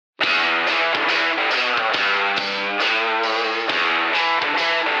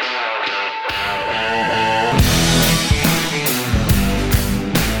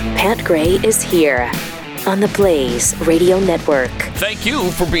Gray is here on the Blaze Radio Network. Thank you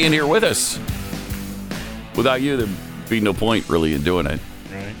for being here with us. Without you, there'd be no point really in doing it.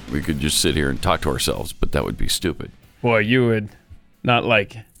 Right. We could just sit here and talk to ourselves, but that would be stupid. Boy, you would not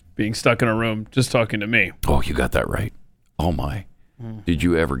like being stuck in a room just talking to me. Oh, you got that right. Oh, my. Did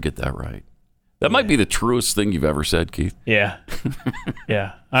you ever get that right? That might be the truest thing you've ever said, Keith. Yeah.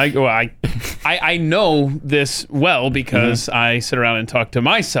 Yeah. I know this well because I sit around and talk to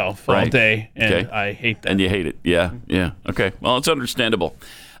myself all day, and I hate that. And you hate it. Yeah. Yeah. Okay. Well, it's understandable.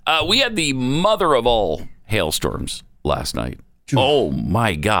 We had the mother of all hailstorms last night. Oh,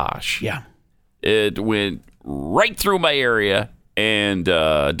 my gosh. Yeah. It went right through my area and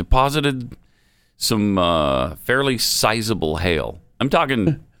deposited some fairly sizable hail. I'm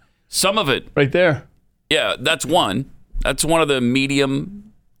talking some of it. Right there. Yeah, that's one. That's one of the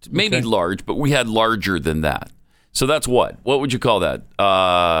medium, maybe large, but we had larger than that. So that's what? What would you call that?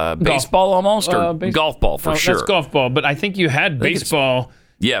 Baseball almost? Or golf ball for sure? That's golf ball, but I think you had baseball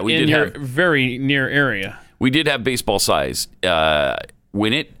we in did your have, very near area. We did have baseball size.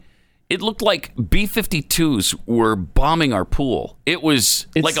 When it looked like B-52s were bombing our pool. It was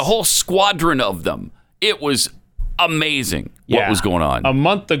like a whole squadron of them. It was amazing what was going on. A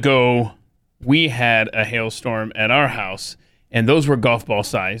month ago, we had a hailstorm at our house, and those were golf ball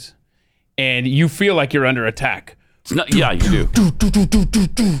size. And you feel like you're under attack. It's not, yeah, you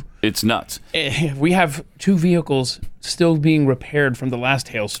do. It's nuts. We have 2 vehicles still being repaired from the last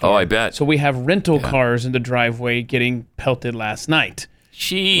hailstorm. Oh, I bet. So we have rental cars in the driveway getting pelted last night.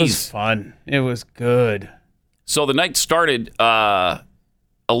 Jeez. It was fun. It was good. So the night started a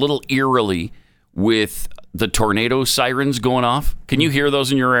little eerily with the tornado sirens going off. Can you hear those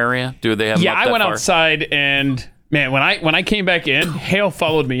in your area? Do they have them up I that went far? outside and man, when I came back in, hail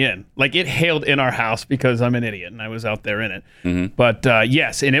followed me in. Like it hailed in our house because I'm an idiot and I was out there in it. Mm-hmm. But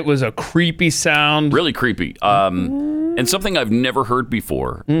yes, and it was a creepy sound. Really creepy. And something I've never heard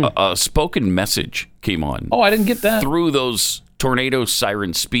before. A spoken message came on. Oh, I didn't get that. Through those tornado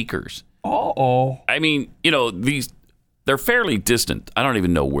siren speakers. Uh-oh. I mean, they're fairly distant. I don't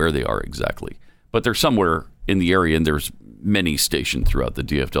even know where they are exactly. But they're somewhere in the area, and there's many stationed throughout the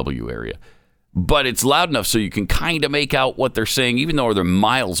DFW area. But it's loud enough so you can kind of make out what they're saying, even though they're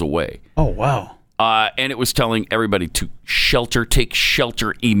miles away. Oh, wow. And it was telling everybody to take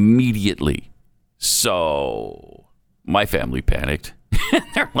shelter immediately. So my family panicked.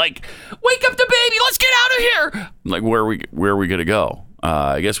 They're like, wake up the baby, let's get out of here. I'm like, where are we going to go?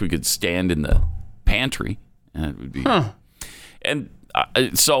 I guess we could stand in the pantry. And it would be. And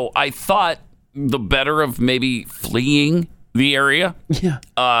so I thought the better of maybe fleeing the area. Yeah.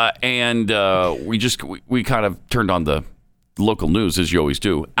 And we kind of turned on the local news, as you always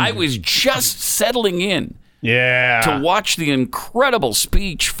do. I was just settling in to watch the incredible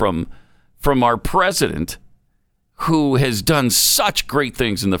speech from our president, who has done such great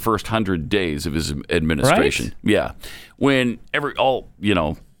things in the first 100 days of his administration. Right? Yeah. When all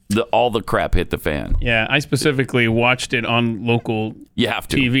the crap hit the fan. Yeah, I specifically watched it on local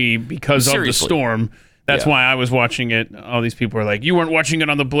TV because of the storm. That's why I was watching it. All these people are like, you weren't watching it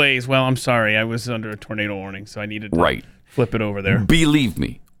on the Blaze. Well, I'm sorry. I was under a tornado warning, so I needed to flip it over there. Believe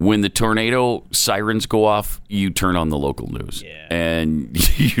me, when the tornado sirens go off, you turn on the local news. Yeah. And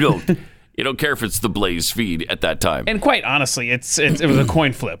you don't care if it's the Blaze feed at that time. And quite honestly, it was a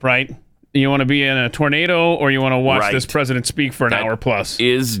coin flip, right? You want to be in a tornado or you want to watch this president speak for an hour plus?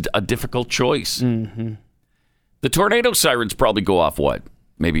 Is a difficult choice. Mm-hmm. The tornado sirens probably go off,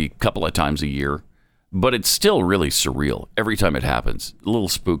 maybe a couple of times a year, but it's still really surreal every time it happens. A little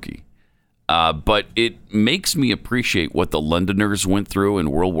spooky. But it makes me appreciate what the Londoners went through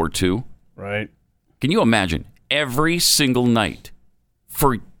in World War II. Right. Can you imagine every single night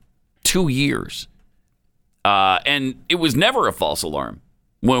for 2 years? And it was never a false alarm.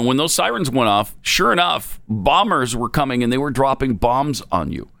 When those sirens went off, sure enough, bombers were coming and they were dropping bombs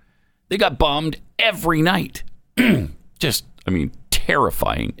on you. They got bombed every night.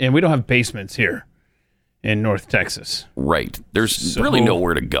 Terrifying. And we don't have basements here in North Texas. Right. There's really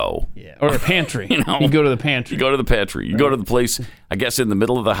nowhere to go. Yeah. Or a pantry. You go to the pantry. You go to the pantry. You go to the place, I guess, in the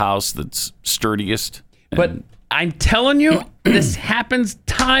middle of the house that's sturdiest. But I'm telling you, this happens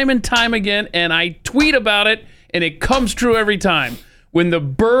time and time again, and I tweet about it, and it comes true every time. When the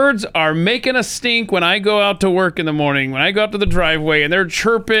birds are making a stink when I go out to work in the morning, when I go out to the driveway and they're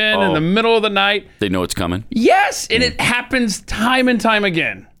chirping in the middle of the night. They know it's coming? Yes, and it happens time and time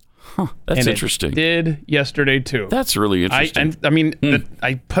again. That's interesting. It did yesterday, too. That's really interesting.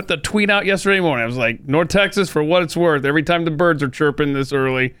 I put the tweet out yesterday morning. I was like, North Texas, for what it's worth, every time the birds are chirping this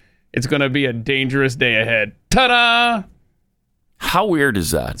early, it's going to be a dangerous day ahead. Ta-da! How weird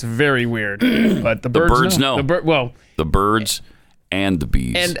is that? It's very weird. But the birds know. The birds and the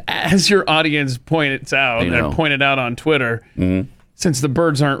bees. And as your audience pointed out on Twitter, since the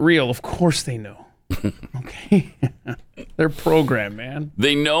birds aren't real, of course they know. Okay. They're programmed, man.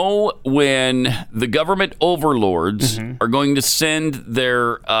 They know when the government overlords are going to send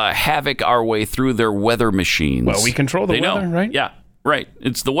their havoc our way through their weather machines. Well, we control the weather, right? Yeah, right.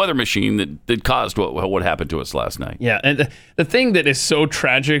 It's the weather machine that caused what happened to us last night. Yeah, and the thing that is so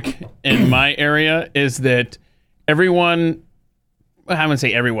tragic in my area is that everyone, I wouldn't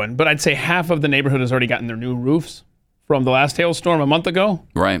say everyone, but I'd say half of the neighborhood has already gotten their new roofs from the last hailstorm a month ago.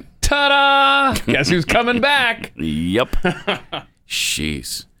 Right. Ta-da! Guess who's coming back? Yep.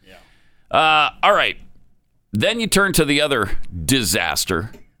 Jeez. Yeah. All right. Then you turn to the other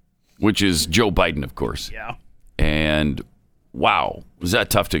disaster, which is Joe Biden, of course. Yeah. And wow, was that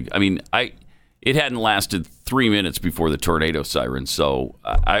tough to? I mean, it hadn't lasted 3 minutes before the tornado siren, so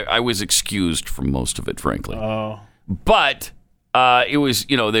I was excused from most of it, frankly. Oh. But it was,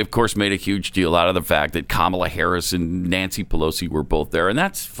 they of course made a huge deal out of the fact that Kamala Harris and Nancy Pelosi were both there, and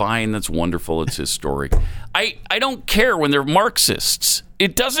that's fine. That's wonderful. It's historic. I don't care when they're Marxists.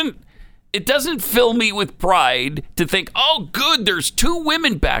 It doesn't fill me with pride to think, oh, good, there's two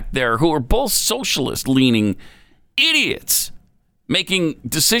women back there who are both socialist-leaning idiots making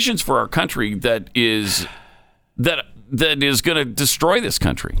decisions for our country that is going to destroy this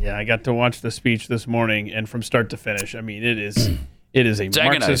country. Yeah, I got to watch the speech this morning, and from start to finish, I mean, it is a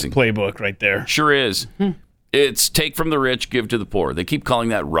Marxist playbook right there. Sure is. It's take from the rich, give to the poor. They keep calling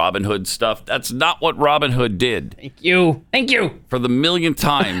that Robin Hood stuff. That's not what Robin Hood did. Thank you. For the millionth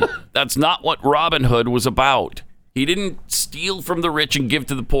time, that's not what Robin Hood was about. He didn't steal from the rich and give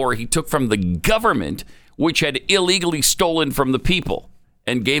to the poor. He took from the government, which had illegally stolen from the people,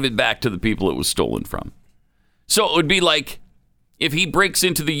 and gave it back to the people it was stolen from. So it would be like if he breaks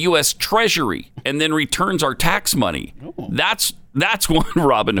into the U.S. Treasury and then returns our tax money. Oh. That's what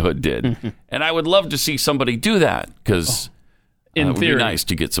Robin Hood did. And I would love to see somebody do that because it would be nice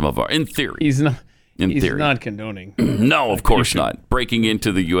to get some of our... In theory. He's not condoning. No, of course not. Breaking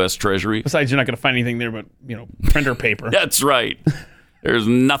into the U.S. Treasury. Besides, you're not going to find anything there but, printer paper. That's right. There's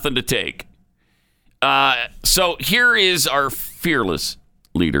nothing to take. So here is our fearless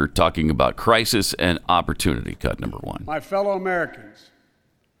leader talking about crisis and opportunity. Cut number 1. My fellow Americans,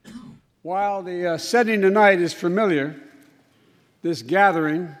 while the setting tonight is familiar, this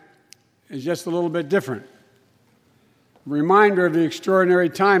gathering is just a little bit different. A reminder of the extraordinary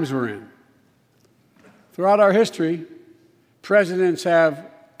times we're in. Throughout our history, presidents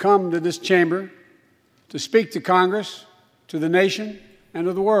have come to this chamber to speak to Congress, to the nation, and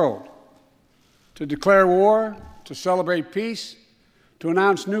to the world, to declare war, to celebrate peace, to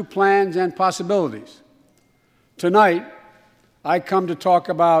announce new plans and possibilities. Tonight, I come to talk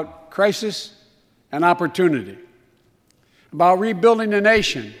about crisis and opportunity, about rebuilding the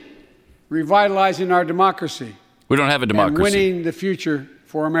nation, revitalizing our democracy. We don't have a democracy. And winning the future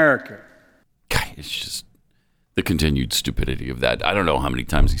for America. God, it's just the continued stupidity of that. I don't know how many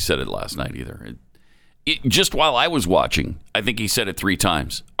times he said it last night either. Just while I was watching, I think he said it 3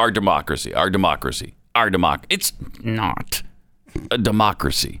 times. Our democracy, our democracy, our democracy. It's not a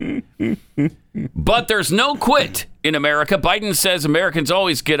democracy. But there's no quit in America. Biden says Americans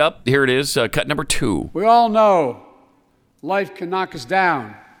always get up. Here it is, cut number 2. We all know life can knock us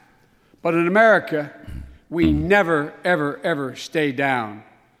down. But in America, we never, ever, ever stay down.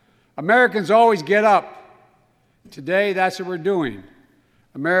 Americans always get up. Today, that's what we're doing.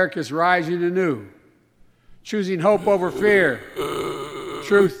 America's rising anew, choosing hope over fear,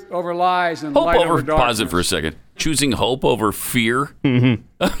 truth over lies, and light over darkness. Pause it for a second. Choosing hope over fear?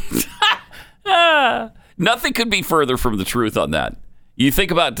 Nothing could be further from the truth on that. You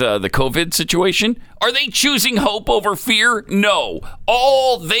think about the COVID situation. Are they choosing hope over fear? No.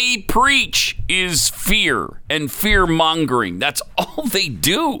 All they preach is fear and fear-mongering. That's all they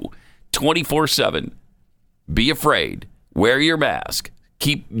do 24/7. Be afraid. Wear your mask.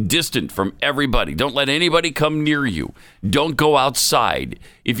 Keep distant from everybody. Don't let anybody come near you. Don't go outside.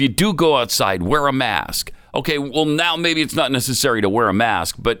 If you do go outside, wear a mask. Okay, well, now maybe it's not necessary to wear a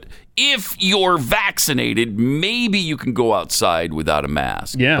mask, but if you're vaccinated, maybe you can go outside without a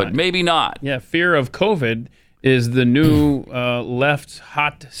mask. Yeah. But maybe not. Yeah, fear of COVID is the new left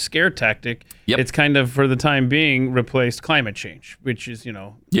hot scare tactic. Yep. It's kind of, for the time being, replaced climate change, which is,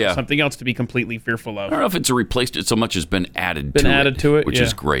 something else to be completely fearful of. I don't know if it's replaced it so much as been added to it, which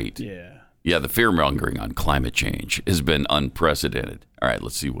is great. Yeah. Yeah, the fear-mongering on climate change has been unprecedented. All right,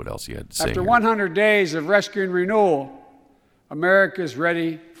 let's see what else you had to say. After here. 100 days of rescue and renewal, America's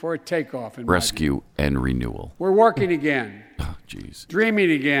ready for a takeoff. In Rescue and renewal. We're working again, Oh, jeez.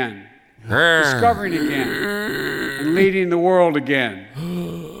 dreaming again, discovering again, and leading the world again.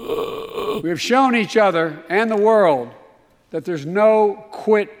 We have shown each other and the world that there's no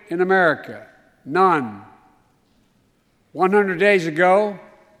quit in America. None. 100 days ago,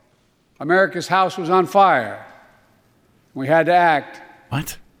 America's house was on fire. We had to act.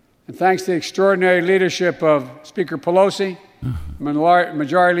 What? And thanks to the extraordinary leadership of Speaker Pelosi,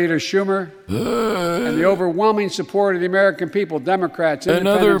 Majority Leader Schumer, and the overwhelming support of the American people, Democrats,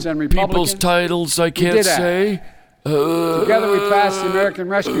 Independents, and Republicans. People's titles I can't say. Together we passed the American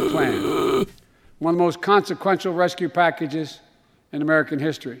Rescue Plan, one of the most consequential rescue packages in American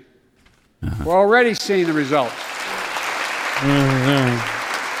history. We're already seeing the results.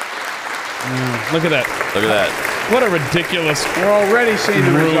 Look at that. Look at that. What a ridiculous We're already seeing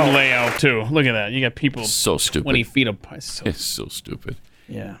the room results. layout, too. Look at that. You got people So stupid. 20 feet apart. So, It's so stupid.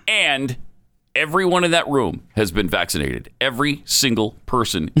 yeah. And everyone in that room has been vaccinated. Every single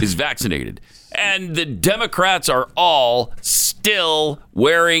person is vaccinated. And the Democrats are all still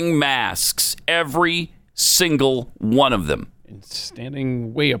wearing masks. Every single one of them. And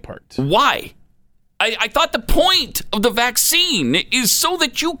standing way apart. Why? I thought the point of the vaccine is so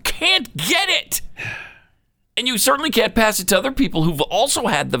that you can't get it. And you certainly can't pass it to other people who've also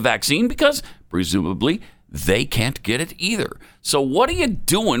had the vaccine because presumably they can't get it either. So what are you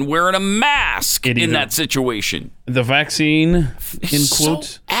doing wearing a mask in that situation? The vaccine, in It's quotes,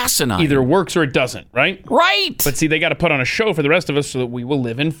 so asinine. either works or it doesn't, right? Right. But see, they got to put on a show for the rest of us so that we will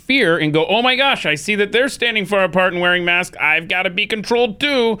live in fear and go, oh my gosh, I see that they're standing far apart and wearing masks. I've got to be controlled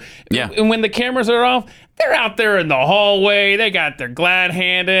too. Yeah. And when the cameras are off, they're out there in the hallway. They got their glad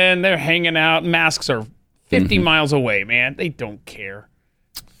hand in. They're hanging out. Masks are 50 miles away, man. They don't care.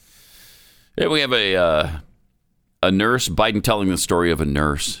 Yeah, we have a nurse, Biden telling the story of a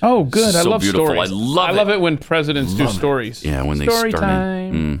nurse. Oh, good. I So love beautiful. stories. I love it. it when presidents do stories. Yeah, when they Story start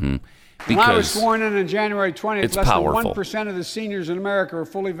time. When I was Because sworn in on January 20th, it's less powerful. than 1% of the seniors in America were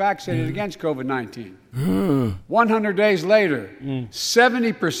fully vaccinated against COVID-19. 100 days later,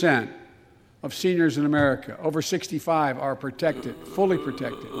 70% of seniors in America over 65 are protected, fully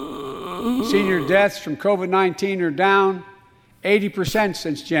protected. Senior deaths from COVID-19 are down 80%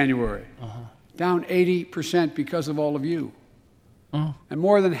 since January. Down 80% because of all of you. And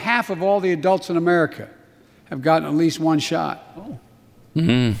more than half of all the adults in America have gotten at least one shot.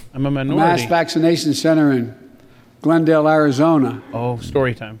 I'm a Mass minority. vaccination center in Glendale, Arizona. Oh,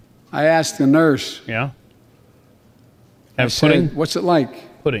 story time. I asked the nurse, Yeah. I Have said, pudding? what's it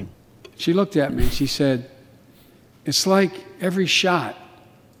like? Pudding. She looked at me and she said, it's like every shot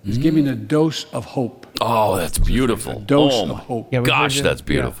is giving a dose of hope. oh, that's beautiful. Dose Oh of my hope. Yeah, we gosh, heard you. that's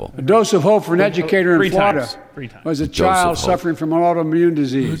beautiful. A dose of hope for an educator Three in Florida times. 3 times. was a dose child of hope. suffering from an autoimmune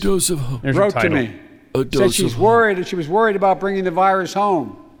disease. Dose of hope. There's your Wrote to title. me. A Said dose she's of worried and she was worried about bringing the virus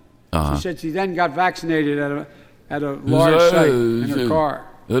home. Uh-huh. She said she then got vaccinated at a large site in her car.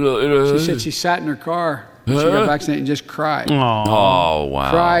 She said she sat in her car when she got vaccinated and just cried. Oh,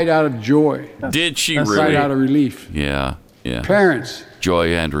 wow. Cried out of joy. Did she Cried really? out of relief. Yeah, yeah. Parents,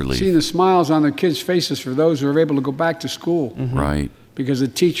 Joy and relief. seeing the smiles on their kids' faces for those who are able to go back to school Right. because the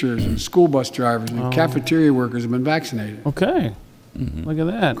teachers and school bus drivers and cafeteria workers have been vaccinated. Okay. Mm-hmm. Look at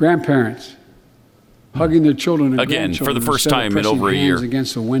that. Grandparents hugging their children and Again, for the grandchildren first instead of time in pressing over a hands year.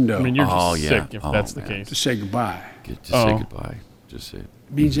 against the window. I mean, you're Oh, just yeah. sick if Oh, that's the man. to case. say goodbye. Get to say Oh. goodbye. Just say it.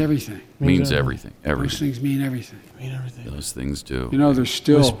 Means everything. Means everything. Those Everything. things mean everything. I mean, everything. Those things do. You know, there's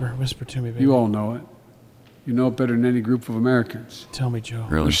still, Whisper to me, baby. you all know it. You know it better than any group of Americans. Tell me, Joe.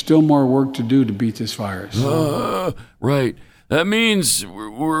 Really? There's still more work to do to beat this virus. Right. That means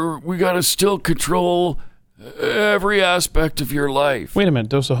we got to still control every aspect of your life. Wait a minute.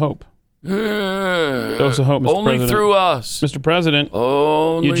 Dose of hope. Dose of hope, Mr. Only President. through us. Mr. President,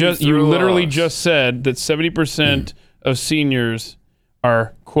 Only you through literally us. just said that 70% of seniors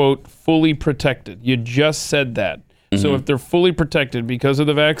are, quote, fully protected. You just said that. Mm-hmm. So if they're fully protected because of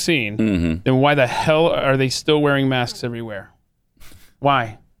the vaccine, then why the hell are they still wearing masks everywhere?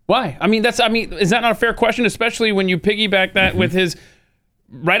 Why? Why? I mean, is that not a fair question, especially when you piggyback Mm-hmm. that with his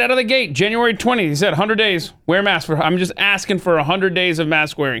right out of the gate, January 20th, he said 100 days, wear masks. I'm just asking for 100 days of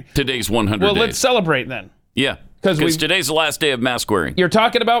mask wearing. Today's 100 Well, days. let's celebrate then. Yeah. 'Cause Because we've- today's the last day of mask wearing. You're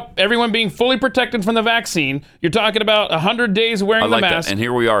talking about everyone being fully protected from the vaccine. You're talking about 100 days wearing I like the that. mask. And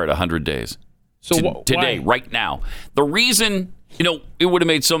here we are at 100 days. So Today, why? right now. The reason, it would have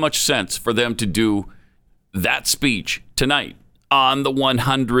made so much sense for them to do that speech tonight on the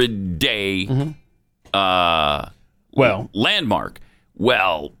 100-day Well, landmark.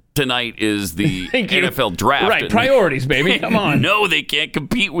 Well, tonight is the Thank you. NFL draft. Right, priorities, baby. Come on. No, they can't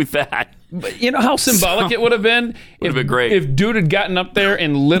compete with that. But you know how symbolic it would have been? Would have been great. If dude had gotten up there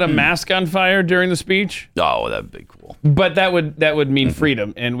and lit a mask on fire during the speech. Oh, that'd be cool. But that would mean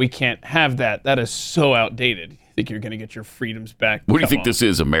freedom, and we can't have that. That is so outdated. You think you're going to get your freedoms back? What do you think this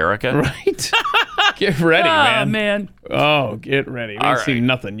is, America? Right? Get ready, man. Man. Oh, get ready. We ain't seen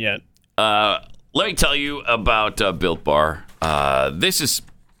nothing yet. Let me tell you about Built Bar. This is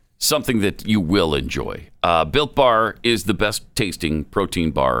something that you will enjoy. Built Bar is the best tasting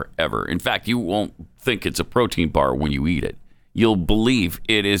protein bar ever. In fact, you won't think it's a protein bar when you eat it. You'll believe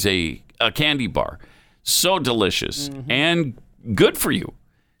it is a candy bar. So delicious and good for you.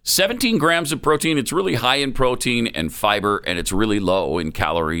 17 grams of protein. It's really high in protein and fiber, and it's really low in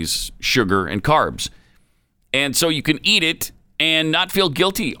calories, sugar, and carbs. And so you can eat it and not feel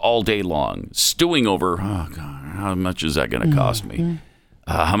guilty all day long, stewing over, oh, God, how much is that going to cost me?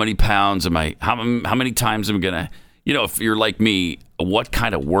 How many pounds am I, how many times am I going to, if you're like me, what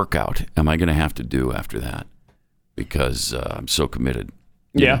kind of workout am I going to have to do after that? Because I'm so committed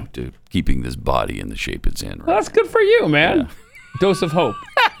to keeping this body in the shape it's in. Right? Well, that's good for you, man. Yeah. Dose of hope.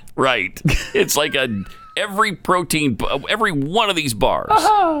 Right. It's like every one of these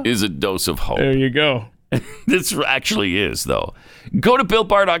bars is a dose of hope. There you go. This actually is, though. Go to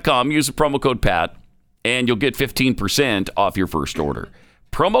BuiltBar.com, use the promo code PAT, and you'll get 15% off your first order.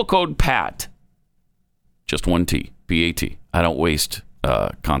 Promo code PAT, just one T, P-A-T. I don't waste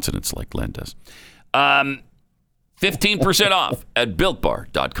consonants like Glenn does. 15% off at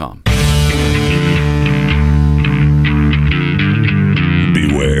BuiltBar.com.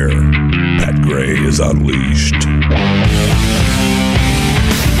 Beware, Pat Gray is unleashed.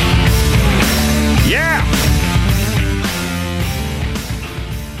 Yeah!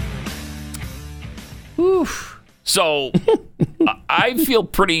 Oof. So, I feel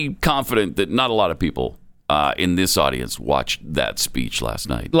pretty confident that not a lot of people in this audience watched that speech last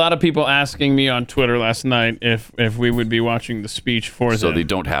night. A lot of people asking me on Twitter last night if we would be watching the speech for them. So they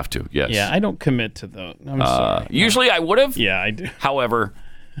don't have to, yes. Yeah, I don't commit to those. I'm sorry. Usually I would have. Yeah, I do. However,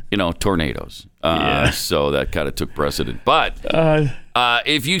 tornadoes. So that kind of took precedent. But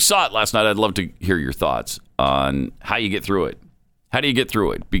if you saw it last night, I'd love to hear your thoughts on how you get through it. How do you get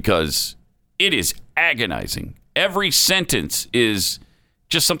through it? Because it is agonizing. Every sentence is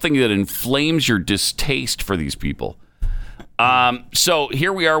just something that inflames your distaste for these people. So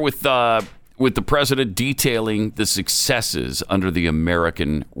here we are with the president detailing the successes under the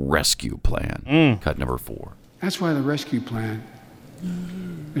American Rescue Plan. Cut number 4. That's why the Rescue Plan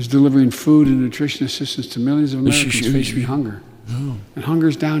is delivering food and nutrition assistance to millions of Americans facing hunger. And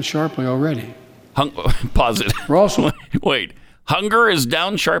hunger's down sharply already. Pause it. We're also... Wait. Hunger is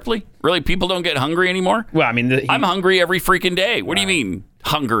down sharply? Really? People don't get hungry anymore? Well, I mean... I'm hungry every freaking day. What do you mean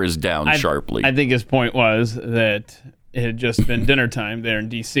hunger is down sharply? I think his point was that it had just been dinner time there in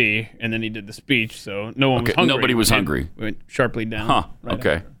D.C., and then he did the speech, so no one was hungry. Nobody was hungry. Went sharply down. Huh. Right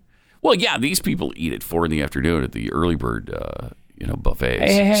okay. after. Well, yeah, these people eat at 4 p.m. at the early bird,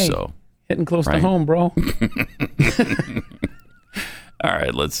 buffets. Hey. So, hitting close to home, bro. All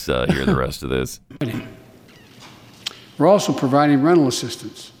right, let's hear the rest of this. We're also providing rental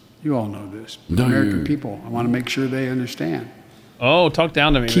assistance. You all know this. No, American people, I want to make sure they understand. Oh, talk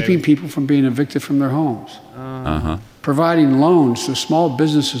down to me, Keeping baby. people from being evicted from their homes. Providing loans to small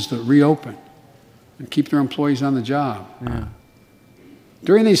businesses that reopen and keep their employees on the job. Yeah.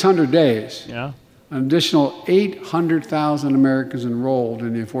 During these 100 days, Yeah. an additional 800,000 Americans enrolled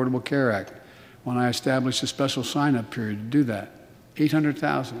in the Affordable Care Act when I established a special sign-up period to do that.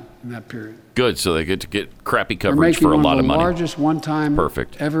 800,000 in that period. Good, so they get to get crappy We're coverage making for a one lot of of the money. largest one-time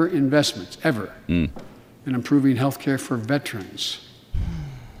Perfect. ever investments, ever, in improving health care for veterans.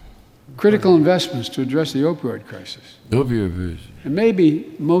 Critical investments to address the opioid crisis. And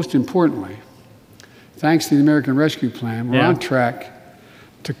maybe most importantly, thanks to the American Rescue Plan, we're on track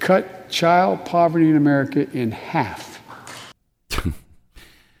to cut child poverty in America in half.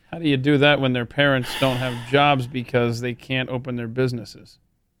 How do you do that when their parents don't have jobs because they can't open their businesses?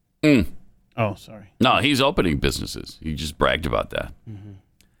 Oh, sorry. No, he's opening businesses. He just bragged about that.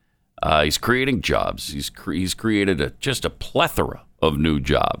 He's creating jobs. He's created just a plethora of new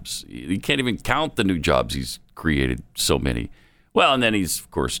jobs. You can't even count the new jobs he's created, so many. Well, and then he's,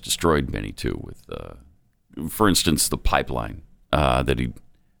 of course, destroyed many, too, with, for instance, the pipeline that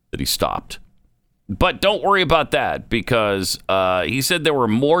he stopped. But don't worry about that, because he said there were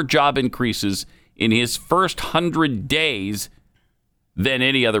more job increases in his first 100 days than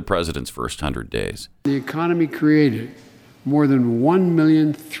any other president's first 100 days. The economy created more than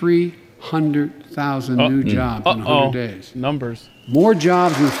 1,300,000 100,000 new jobs in 100 days. Numbers. More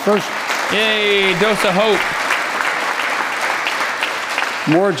jobs in the first. Yay, dose of hope.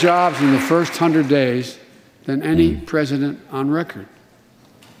 More jobs in the first 100 days than any president on record.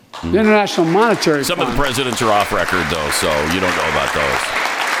 The International Monetary Some Fund. of the presidents are off record, though, so you don't know about those.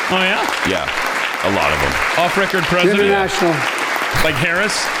 Oh, yeah? Yeah, a lot of them. Off-record The president? International Like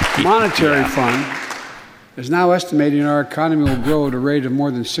Harris? Monetary Fund is now estimating our economy will grow at a rate of more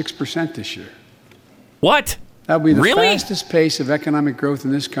than 6% this year. What? That will be the Really? fastest pace of economic growth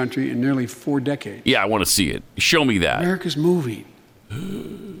in this country in nearly 4 decades. Yeah, I want to see it. Show me that. America's moving,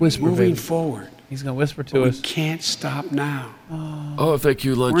 Whisper, moving baby. forward. He's going to whisper to We us. can't stop now. Oh, thank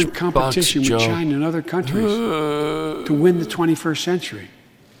you, lunch We're in competition with China and other countries to win the 21st century.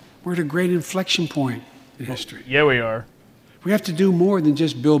 We're at a great inflection point in history. Yeah, we are. We have to do more than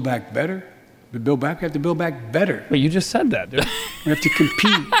just build back better. We have to build back better. Wait, you just said that, dude. We have to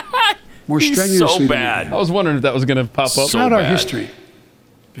compete more He's strenuously. so than we bad. have. I was wondering if that was going to pop up. So Throughout our bad. history,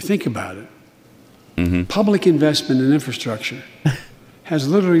 if you think about it, public investment in infrastructure has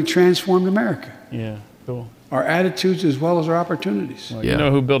literally transformed America. Yeah, cool. Our attitudes as well as our opportunities. Well, Yeah. You know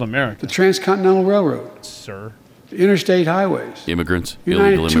who built America, The Transcontinental Railroad, sir. the interstate highways, Immigrants,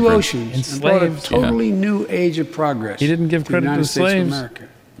 united illegal 2 immigrants. oceans, And and brought a slaves. totally new age of progress. He didn't give to the credit to United the States slaves. of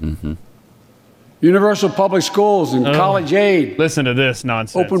America. Universal public schools and college aid Listen to this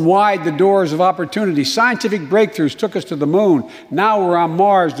nonsense. opened wide the doors of opportunity. Scientific breakthroughs took us to the moon. Now we're on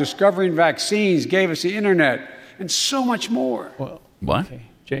Mars. Discovering vaccines gave us the internet, and so much more. Well, What? okay.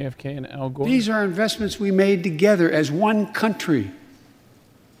 JFK and Al Gore. These are investments we made together as one country,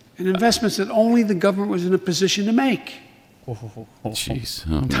 and investments that only the government was in a position to make. Jeez.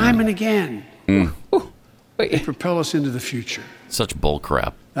 Oh, Time and again, Wait, propel us into the future. such bull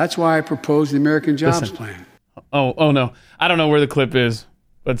crap. That's why I proposed the American Jobs Listen. Plan. oh no. I don't know where the clip is,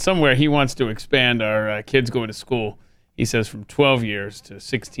 but somewhere he wants to expand our kids going to school. He says from 12 years to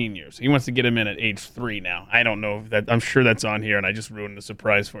 16 years. He wants to get him in at age 3 now. I don't know if that. I'm sure that's on here, and I just ruined the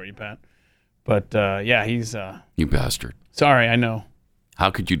surprise for you, Pat. But yeah, he's You bastard. sorry. I know. How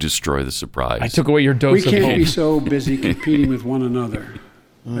could you destroy the surprise? I took away your We dose of can't be hope. so busy competing with one another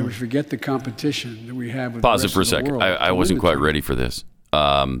that we forget the competition that we have with Pause the it rest for a of the second. world. I to wasn't win the quite tournament. ready for this.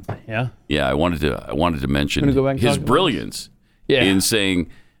 Yeah. Yeah, I wanted to mention Wanna go back and his talk about brilliance Yeah. in saying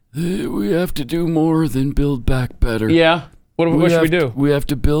we have to do more than build back better. Yeah. What should we have do? We have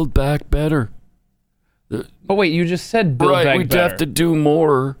to build back better. But wait, you just said build Right, back we'd better. have to do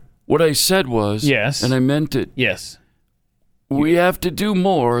more. What I said was, Yes. and I meant it. Yes. We have to do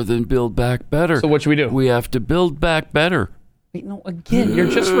more than build back better. So what should we do? We have to build back better. Wait, no, again, you're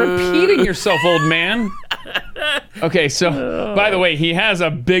just repeating yourself, old man. Okay, so by the way, he has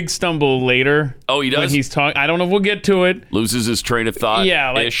a big stumble later. Oh, he does? When he's talking. I don't know if we'll get to it. Loses his train of thought.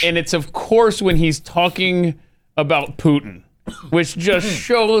 Yeah, and it's of course when he's talking about Putin, which just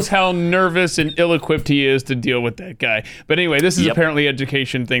shows how nervous and ill-equipped he is to deal with that guy. But anyway, this is Yep. apparently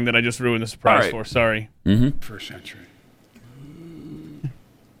education thing that I just ruined the surprise All right. for. Sorry. First century.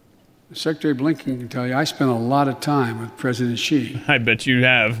 Secretary Blinken can tell you I spent a lot of time with President Xi. I bet you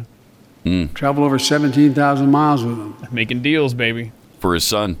have. Traveled over 17,000 miles with him. Making deals, baby. for his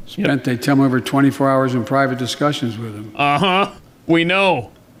son. Spent, they tell me, over 24 hours in private discussions with him. Uh-huh. We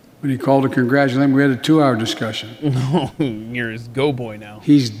know. When he called to congratulate him, we had a 2-hour discussion. You're his go boy now.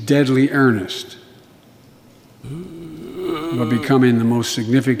 He's deadly earnest about becoming the most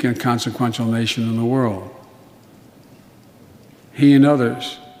significant, consequential nation in the world. He and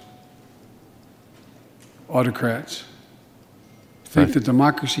others, autocrats, think that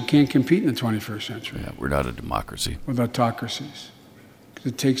democracy can't compete in the 21st century Yeah, we're not a democracy. with autocracies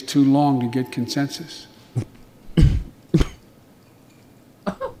because it takes too long to get consensus.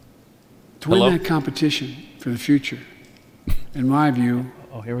 To win Hello? that competition for the future, in my view,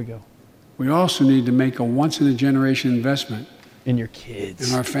 Oh, here we go. we also need to make a once-in-a-generation investment In your kids.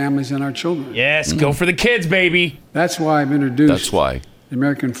 in our families and our children. Yes, go for the kids, baby. That's why I've introduced That's why. the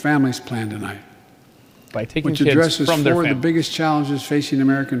American Families Plan tonight, By taking which kids addresses from their four of the family. biggest challenges facing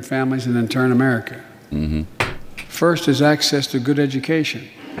American families and in turn America. First is access to good education.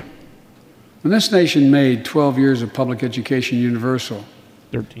 When this nation made 12 years of public education universal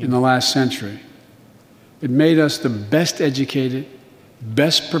 13. in the last century, it made us the best educated,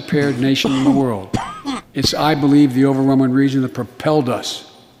 best prepared nation in the world. It's, I believe, the overwhelming reason that propelled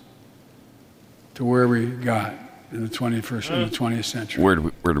us to where we got in the 20th century. Where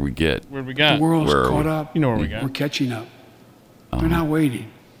do we get? Where we The got? world's Where are caught we? up. You know where we got. We're catching up. They're not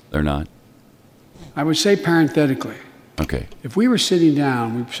waiting. They're not. I would say parenthetically, Okay. if we were sitting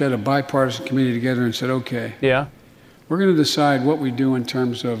down, we set a bipartisan committee together and said, okay, Yeah. we're going to decide what we do in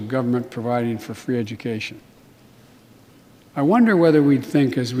terms of government providing for free education. I wonder whether we'd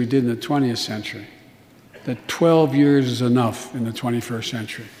think, as we did in the 20th century, that 12 years is enough in the 21st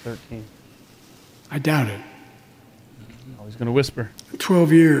century. 13. I doubt it. Oh, he's going to whisper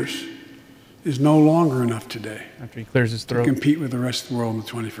 12 years is no longer enough today after he clears his to throat. compete with the rest of the world in the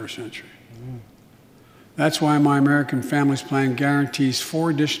 21st century. That's why my American Families Plan guarantees 4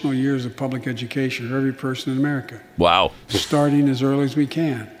 additional years of public education for every person in America, Wow. starting as early as we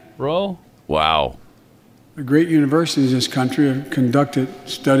can. Bro. Wow. The great universities in this country have conducted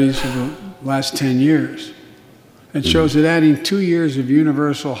studies for the last 10 years. It shows that adding 2 years of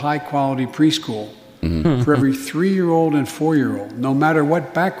universal high-quality preschool for every 3-year-old and 4-year-old, no matter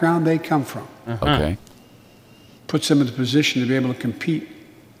what background they come from, Okay. puts them in a position to be able to compete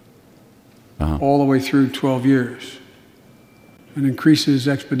all the way through 12 years, and increases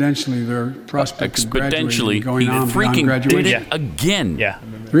exponentially their prospect of graduating Exponentially. and going He on beyond freaking did graduation. it again. Yeah.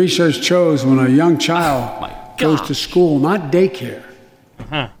 Research shows when a young child my goes to gosh. school, not daycare,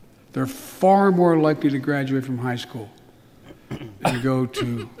 they're far more likely to graduate from high school than to go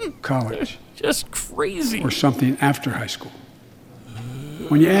to college Just crazy. or something after high school.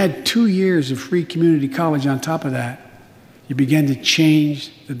 When you add 2 years of free community college on top of that, you begin to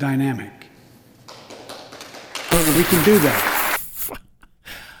change the dynamic. And we can do that.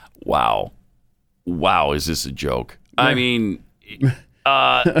 Wow. Wow, is this a joke? I mean,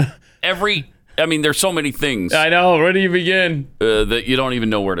 there's so many things I know. Where do you begin? that you don't even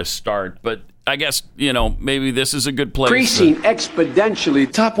know where to start. But I guess, maybe this is a good place. Increasing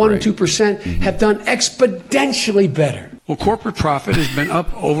exponentially. Top 1% and 2% have done exponentially better. Well, corporate profit has been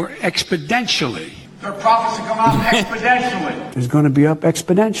up over exponentially. Their profits have come up exponentially. It's going to be up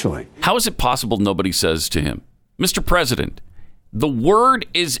exponentially. How is it possible nobody says to him, Mr. President, the word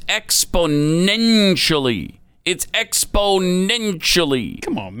is exponentially. It's exponentially.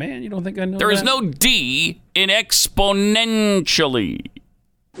 Come on, man. You don't think I know There is that? no D in exponentially.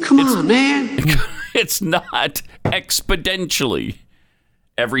 Come on, man. It's not exponentially.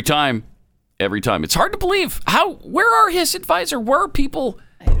 Every time. It's hard to believe. Where are his advisor? Where are people?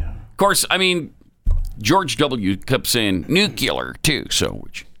 Of course, George W. kept saying nuclear too,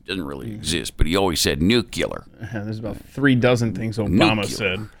 which doesn't really exist, but he always said nuclear. There's about 3 dozen things Obama Nuclear.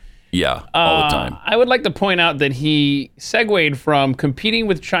 said. Yeah, all the time. I would like to point out that he segued from competing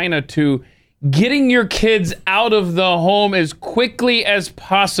with China to getting your kids out of the home as quickly as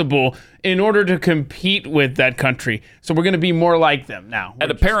possible in order to compete with that country. So we're going to be more like them now.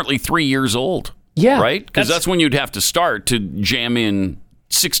 At apparently 3 years old. Yeah, Right? Because that's when you'd have to start to jam in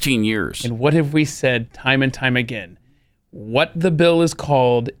 16 years. And what have we said time and time again? What the bill is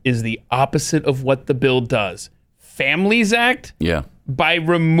called is the opposite of what the bill does. Families Act? Yeah. By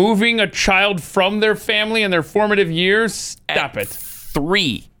removing a child from their family in their formative years? Stop it.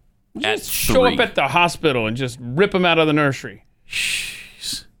 3. At Show 3. up at the hospital and just rip them out of the nursery.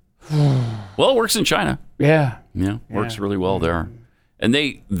 Well, it works in China. Yeah. Yeah, works really well there. And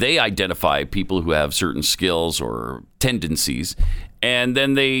they identify people who have certain skills or tendencies, and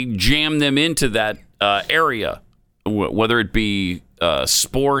then they jam them into that area, whether it be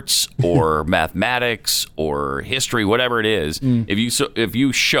sports or mathematics or history, whatever it is. If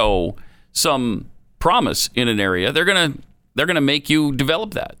you show some promise in an area, they're gonna make you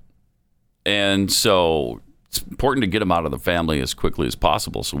develop that. And so it's important to get them out of the family as quickly as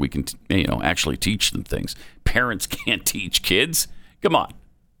possible so we can, actually teach them things. Parents can't teach kids. Come on.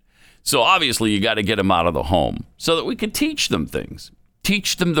 So obviously you got to get them out of the home so that we can teach them things.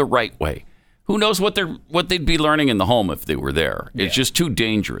 Teach them the right way. Who knows what they'd be learning in the home if they were there? Yeah. It's just too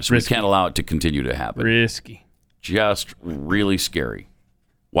dangerous. Risky. We can't allow it to continue to happen. Risky. Just really scary.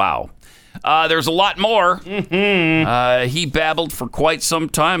 Wow. There's a lot more. He babbled for quite some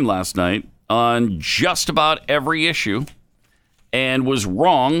time last night on just about every issue and was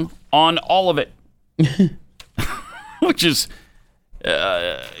wrong on all of it. Which is,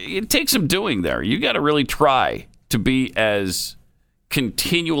 it takes some doing there. You got to really try to be as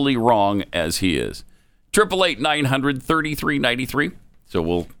continually wrong as he is. 888-900-3393. So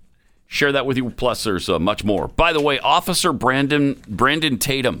we'll share that with you. Plus, there's much more. By the way, Officer Brandon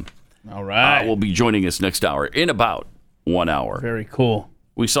Tatum All right. will be joining us next hour in about 1 hour. Very cool.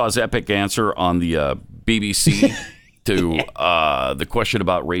 We saw his epic answer on the BBC to the question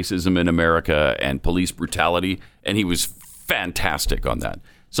about racism in America and police brutality, and he was fantastic on that.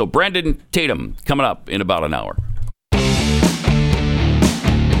 So Brandon Tatum coming up in about an hour.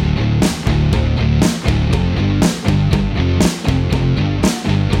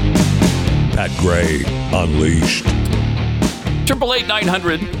 Pat Gray Unleashed.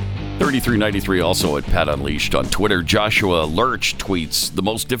 888-900 3393 also at Pat Unleashed on Twitter. Joshua Lurch tweets, the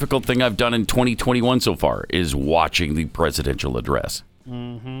most difficult thing I've done in 2021 so far is watching the presidential address.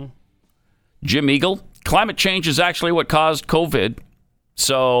 Mm-hmm. Jim Eagle, climate change is actually what caused COVID.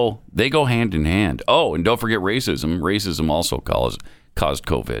 So they go hand in hand. Oh, and don't forget racism. Racism also caused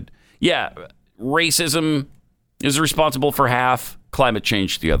COVID. Yeah, racism is responsible for half, climate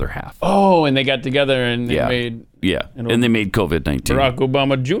change the other half. Oh, and they got together and they made... Yeah, and they made COVID-19. Barack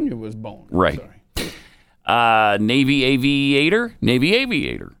Obama Jr. was born. Right. Navy aviator.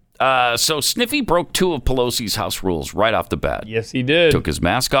 So Sniffy broke 2 of Pelosi's House rules right off the bat. Yes, he did. Took his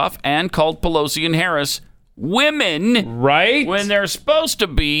mask off and called Pelosi and Harris women. Right. When they're supposed to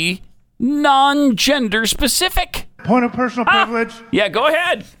be non-gender specific. Point of personal privilege. Yeah, go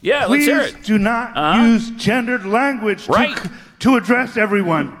ahead. Yeah, Please let's hear it. do not use gendered language to address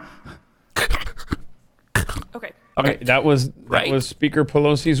everyone. Okay. That was Speaker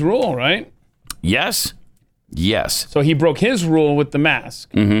Pelosi's rule, right? Yes. So he broke his rule with the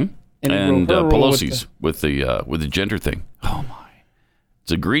mask. Mm-hmm. And Pelosi's with with the gender thing. Oh my.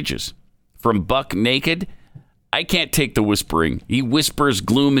 It's egregious. From Buck Naked, I can't take the whispering. He whispers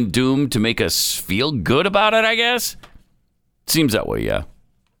gloom and doom to make us feel good about it, I guess. Seems that way, yeah.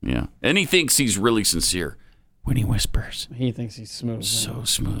 Yeah. And he thinks he's really sincere when he whispers. He thinks he's smooth. So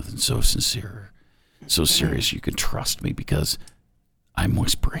smooth and so sincere. So serious you can trust me because I'm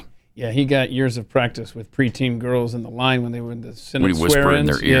whispering. Yeah, he got years of practice with preteen girls in the line when they were in the Senate when he whisper in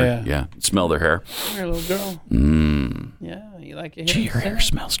their ear. Yeah. Yeah. Smell their hair. Come here, little girl. Yeah, you like your hair? Gee, your hair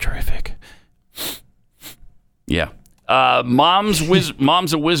smells terrific. Yeah. Mom's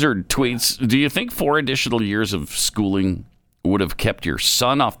a Wizard tweets, do you think 4 additional years of schooling would have kept your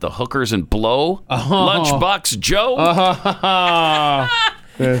son off the hookers and blow? Lunchbox Joe?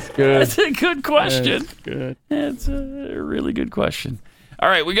 That's good. That's a good question. That's good. That's a really good question. All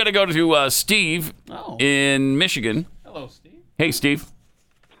right, we got to go to Steve in Michigan. Hello, Steve. Hey, Steve.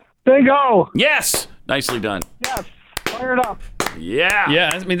 Bingo! Yes! Nicely done. Yes, fired up. Yeah.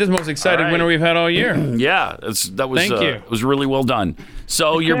 Yeah, I mean, this is the most exciting winner we've had all year. Yeah, that was Thank you. It was really well done.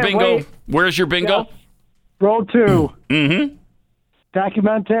 So your can't bingo, wait. where's your bingo? Yes. Roll 2. Mm-hmm.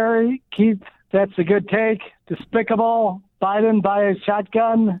 Documentary, Keith, that's a good take. Despicable, Biden by his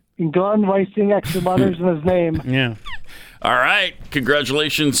shotgun, and Glenn wasting extra letters in his name. Yeah. All right.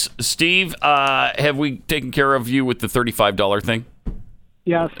 Congratulations, Steve. Have we taken care of you with the $35 thing?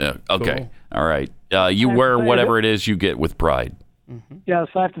 Yes. Okay. Cool. All right. You wear whatever it is you get with pride. Yes,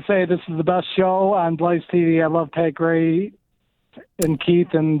 I have to say this is the best show on Blaze TV. I love Pat Gray and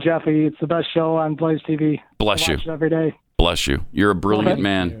Keith and Jeffy. It's the best show on Blaze TV. Bless you. I watch it every day. Bless you. You're a brilliant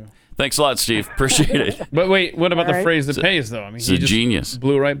man. you. Thanks a lot, Steve. Appreciate it. But wait, what about All the right. phrase that pays, though? I mean, It's he a just genius.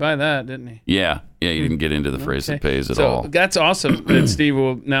 blew right by that, didn't he? Yeah. Yeah, you didn't get into the phrase that pays at so all. that's awesome that Steve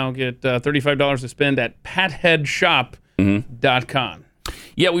will now get $35 to spend at patheadshop.com.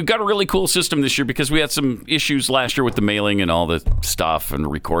 Yeah, we've got a really cool system this year because we had some issues last year with the mailing and all the stuff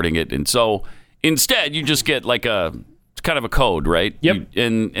and recording it. And so instead, you just get like a kind of a code, right? Yep.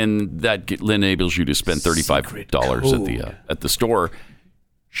 And that enables you to spend $35 at the store.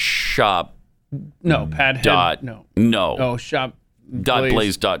 Shop. No, Pathead. No. Shop.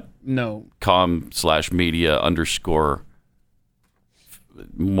 Blaze. No. com/media_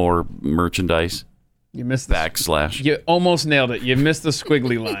 more merchandise. You missed the / You almost nailed it. You missed the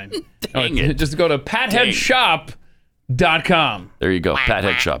squiggly line. Dang it. Just go to patheadshop.com. There you go.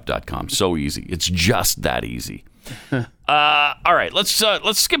 Patheadshop.com. So easy. It's just that easy. All right. Let's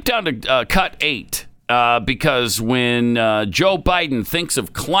skip down to cut 8 because when Joe Biden thinks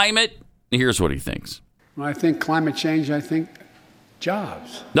of climate, here's what he thinks. When I think climate change, I think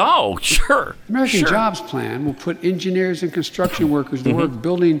jobs. No, sure. American Jobs Plan will put engineers and construction workers to work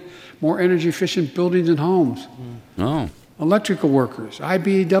building more energy-efficient buildings and homes. Oh. Electrical workers,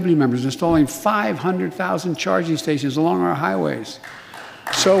 IBEW members installing 500,000 charging stations along our highways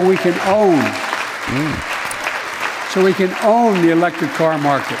so we can own the electric car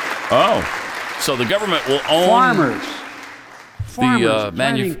market. Oh. So the government will own Farmers the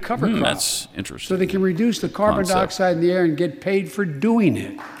planting cover crops That's interesting. so they can reduce the carbon Concept. dioxide in the air and get paid for doing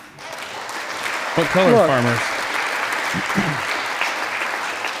it. What color Look. farmers?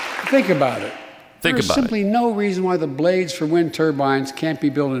 Think about it. Think There's about simply no reason why the blades for wind turbines can't be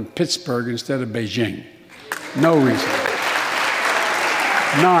built in Pittsburgh instead of Beijing. No reason.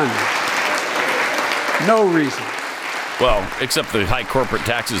 None. No reason. Well, except the high corporate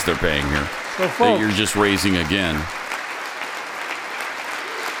taxes they're paying here So, that folks, you're just raising again.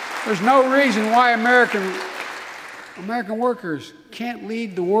 there's no reason why American workers can't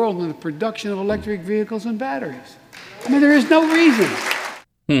lead the world in the production of electric vehicles and batteries. I mean, there is no reason.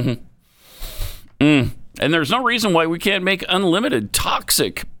 And there's no reason why we can't make unlimited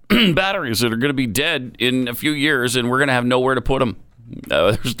toxic batteries that are going to be dead in a few years, and we're going to have nowhere to put them.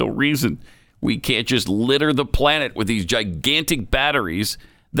 There's no reason we can't just litter the planet with these gigantic batteries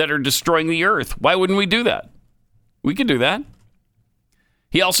that are destroying the Earth. Why wouldn't we do that? We can do that.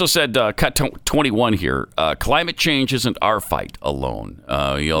 He also said, cut 21 here, climate change isn't our fight alone.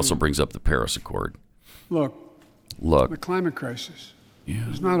 He also brings up the Paris Accord. Look, the climate crisis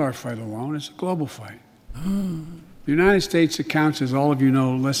is not our fight alone. It's a global fight. The United States accounts, as all of you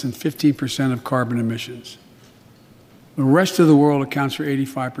know, less than 15% of carbon emissions. The rest of the world accounts for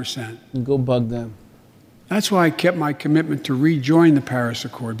 85%. Go bug them. That's why I kept my commitment to rejoin the Paris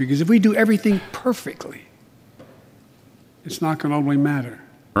Accord, because if we do everything perfectly, it's not going to only matter.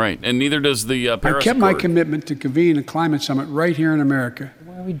 Right, and neither does the Paris Accord. I kept my commitment to convene a climate summit right here in America.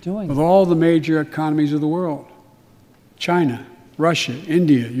 What are we doing? With all the major economies of the world. China, Russia,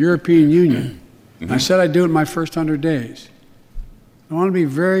 India, European Union. I said I'd do it in my first 100 days. I want to be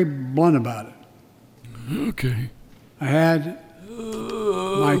very blunt about it. Okay. I had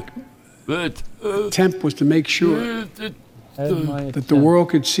my attempt was to make sure that the world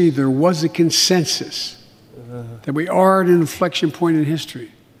could see there was a consensus, that we are at an inflection point in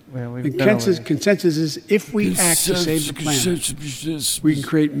history. The consensus is if we act to save the planet, we can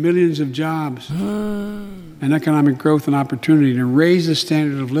create millions of jobs and economic growth and opportunity to raise the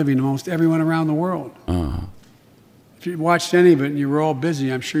standard of living of almost everyone around the world. If you watched any of it and you were all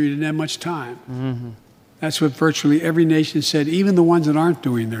busy, I'm sure you didn't have much time. That's what virtually every nation said, even the ones that aren't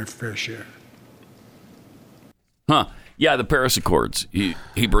doing their fair share. Yeah, the Paris Accords.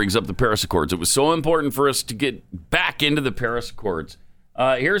 He brings up the Paris Accords. It was so important for us to get back into the Paris Accords.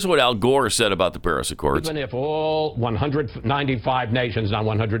 Here's what Al Gore said about the Paris Accords. Even if all 195 nations, not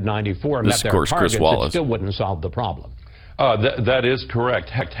 194, met their targets, it still wouldn't solve the problem. That is correct.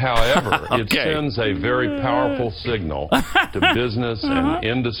 However, it sends a very powerful signal to business and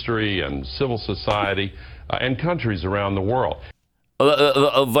industry and civil society and countries around the world.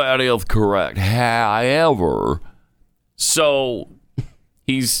 That is correct. However, so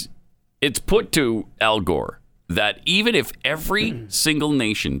it's put to Al Gore that even if every single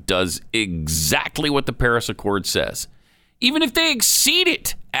nation does exactly what the Paris Accord says, even if they exceed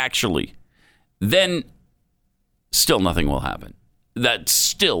it, actually, then still nothing will happen. That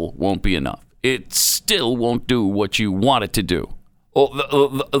still won't be enough. It still won't do what you want it to do.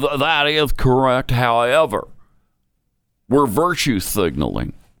 That is correct. However, we're virtue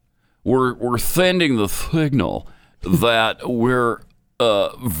signaling. We're sending the signal that we're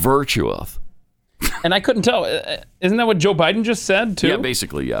virtuous. And I couldn't tell. Isn't that what Joe Biden just said, too? Yeah,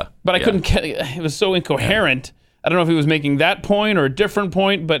 basically, yeah. But I couldn't get it. Was so incoherent. I don't know if he was making that point or a different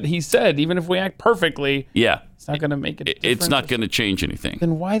point, but he said, even if we act perfectly, it's not going to make a difference. It's not going to change anything.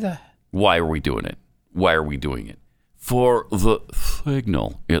 Then why are we doing it? Why are we doing it? For the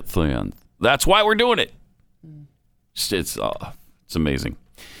signal it sends. That's why we're doing it. It's amazing.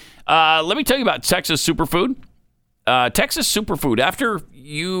 Let me tell you about Texas Superfood. Texas Superfood, after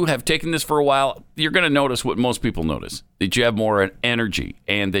you have taken this for a while, you're going to notice what most people notice, that you have more energy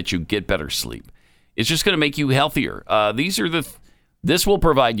and that you get better sleep. It's just going to make you healthier. This will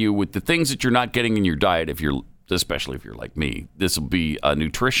provide you with the things that you're not getting in your diet, especially if you're like me. This will be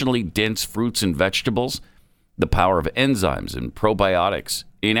nutritionally dense fruits and vegetables, the power of enzymes and probiotics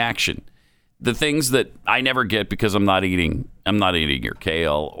in action. The things that I never get because I'm not eating your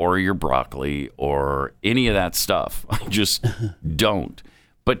kale or your broccoli or any of that stuff. I just don't.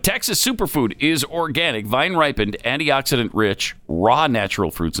 But Texas Superfood is organic, vine-ripened, antioxidant-rich, raw natural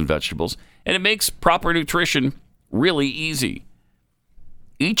fruits and vegetables, and it makes proper nutrition really easy.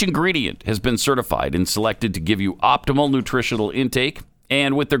 Each ingredient has been certified and selected to give you optimal nutritional intake,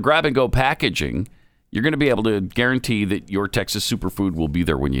 and with their grab-and-go packaging, you're going to be able to guarantee that your Texas Superfood will be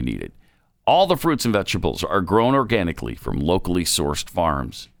there when you need it. All the fruits and vegetables are grown organically from locally sourced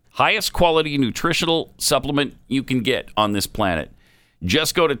farms. Highest quality nutritional supplement you can get on this planet.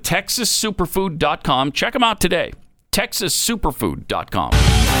 Just go to TexasSuperfood.com. Check them out today. TexasSuperfood.com.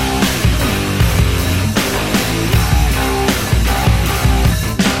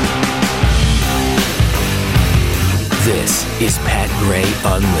 This is Pat Gray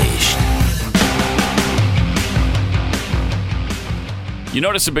Unleashed. You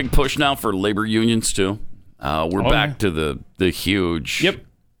notice a big push now for labor unions, too? We're back to the huge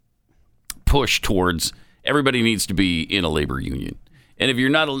push towards everybody needs to be in a labor union. And if you're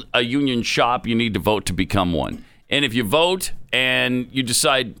not a union shop, you need to vote to become one. And if you vote and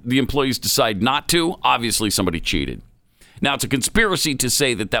the employees decide not to, obviously somebody cheated. Now, it's a conspiracy to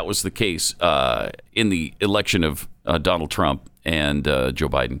say that was the case in the election of Donald Trump and Joe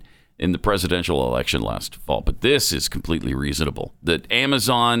Biden. in the presidential election last fall. But this is completely reasonable. That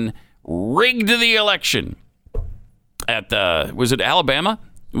Amazon rigged the election at, was it Alabama?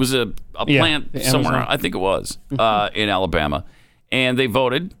 It was a plant somewhere, I think it was, in Alabama. And they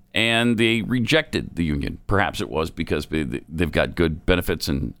voted, and they rejected the union. Perhaps it was because they've got good benefits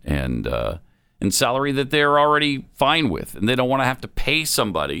and salary that they're already fine with. And they don't want to have to pay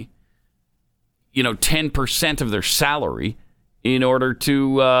somebody, 10% of their salary in order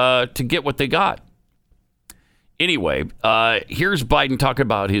to get what they got. Anyway, here's Biden talking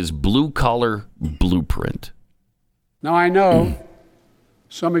about his blue-collar blueprint. Now, I know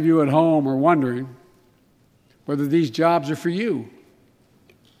some of you at home are wondering whether these jobs are for you.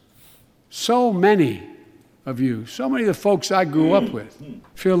 So many of you, so many of the folks I grew up with,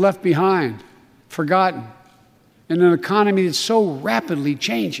 feel left behind, forgotten, in an economy that's so rapidly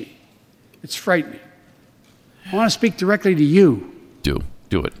changing. It's frightening. I want to speak directly to you. Do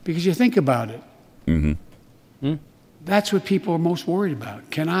it. Because you think about it. Mm-hmm. That's what people are most worried about.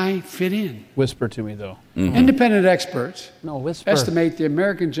 Can I fit in? Whisper to me, though. Mm-hmm. Independent experts whisper. estimate the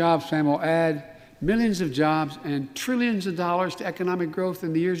American jobs plan will add millions of jobs and trillions of dollars to economic growth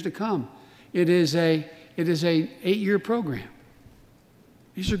in the years to come. It is a 8-year program.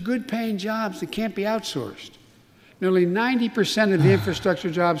 These are good-paying jobs that can't be outsourced. Nearly 90% of the infrastructure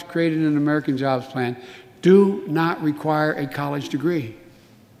jobs created in an American jobs plan do not require a college degree.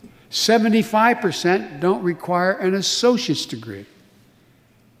 75% don't require an associate's degree.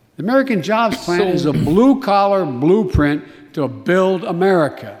 The American Jobs Plan is a blue-collar blueprint to build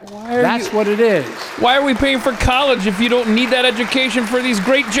America. That's what it is. Why are we paying for college if you don't need that education for these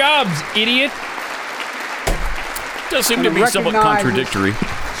great jobs, idiot? Does seem to be somewhat contradictory.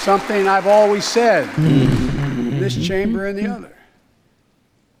 Something I've always said in this chamber and the other.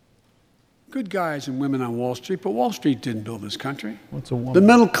 Good guys and women on Wall Street, but Wall Street didn't build this country. What's a woman? The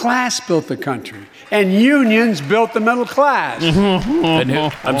middle class built the country, and unions built the middle class.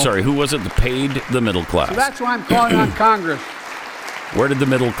 And I'm sorry, who was it that paid the middle class? So that's why I'm calling on Congress. Where did the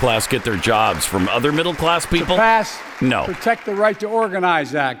middle class get their jobs? From other middle class people? To pass No. Protect the Right to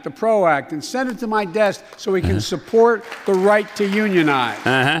Organize Act, the PRO Act, and send it to my desk so we can support the right to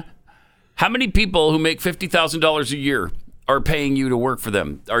unionize. How many people who make $50,000 a year are paying you to work for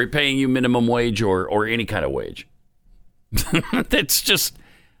them? Are paying you minimum wage or any kind of wage? It's just,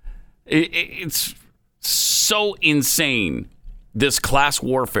 it's so insane, this class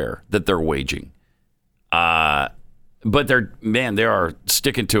warfare that they're waging. But they are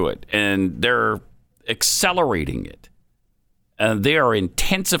sticking to it, and they're accelerating it. They are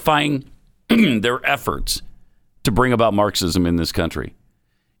intensifying their efforts to bring about Marxism in this country.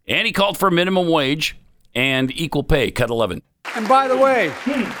 And he called for minimum wage and equal pay, cut 11. And by the way,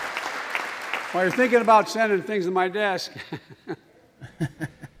 while you're thinking about sending things to my desk,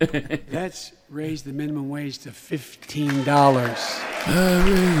 let's raise the minimum wage to $15.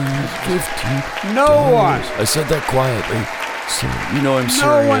 $15. No one. I said that quietly, so I'm serious.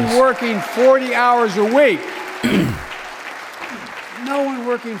 No one working 40 hours a week. No one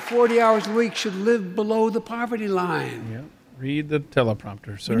working 40 hours a week should live below the poverty line. Yep. Read the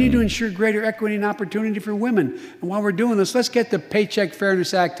teleprompter, sir. We need to ensure greater equity and opportunity for women. And while we're doing this, let's get the Paycheck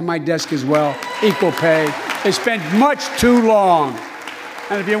Fairness Act to my desk as well. Equal pay. They spent much too long.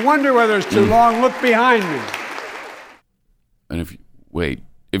 And if you wonder whether it's too long, look behind me. And if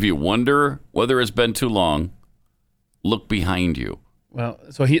you wonder whether it's been too long, look behind you. Well,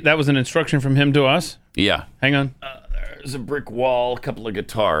 so that was an instruction from him to us? Yeah. Hang on. There's a brick wall, a couple of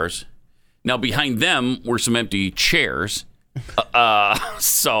guitars. Now, behind them were some empty chairs.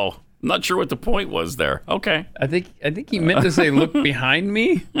 So I'm not sure what the point was there. Okay. I think he meant to say, look behind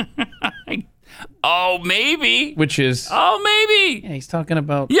me. Oh, maybe. Which is... Oh, maybe. Yeah, he's talking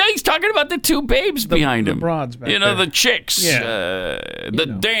about... Yeah, he's talking about the two babes behind him. The broads back there. The chicks. Yeah. The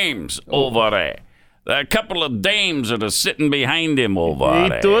dames over there. A couple of dames that are sitting behind him over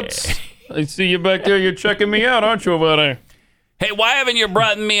there. Toots. I see you back there. You're checking me out, aren't you, over there? Hey, why haven't you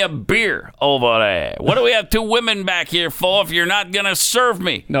brought me a beer over there? What do we have two women back here for if you're not going to serve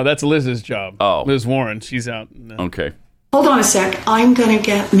me? No, that's Liz's job. Oh. Liz Warren. She's out. Okay. Hold on a sec. I'm going to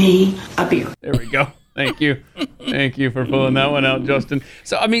get me a beer. There we go. Thank you. Thank you for pulling that one out, Justin.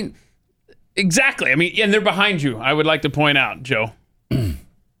 So, exactly. And they're behind you, I would like to point out, Joe.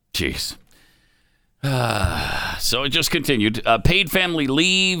 Jeez. So it just continued. Paid family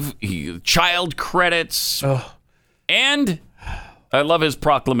leave, child credits, and I love his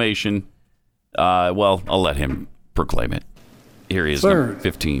proclamation. Well, I'll let him proclaim it. Here he is, number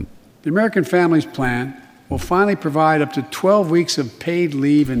 15. The American Families Plan will finally provide up to 12 weeks of paid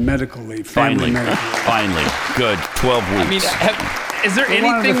leave and medical leave. Finally. Good. 12 weeks. Is there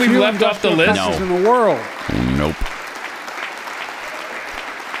anything we've left off the list? No. In the world. Nope.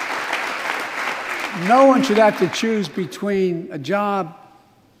 No one should have to choose between a job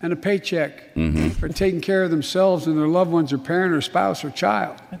and a paycheck for taking care of themselves and their loved ones, or parent or spouse or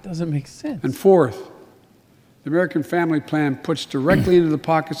child. That doesn't make sense. And fourth, the American Family Plan puts directly into the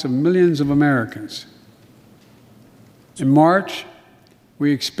pockets of millions of Americans. In March,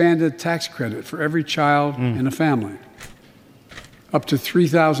 we expanded tax credit for every child in a family, up to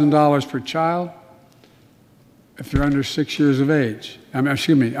 $3,000 per child if they're under 6 years of age. Over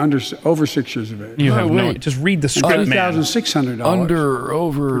 6 years of age. You have no. Just read the script, man.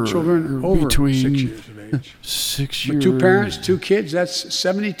 $3,600 for children over 6 years of age. 6 years. With 2 parents, 2 kids, that's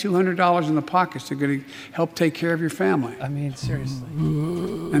 $7,200 in the pockets that are going to help take care of your family. I mean, seriously.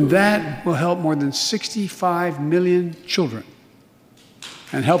 And that will help more than 65 million children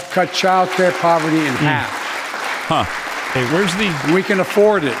and help cut child care poverty in half. Huh. Hey, where's the... We can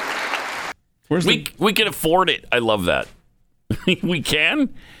afford it. We can afford it. I love that. We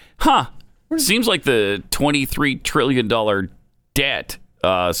can? Huh. Seems like the $23 trillion debt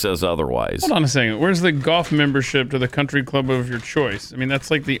says otherwise. Hold on a second. Where's the golf membership to the country club of your choice? I mean,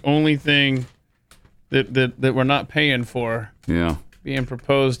 that's like the only thing that we're not paying for. Yeah. Being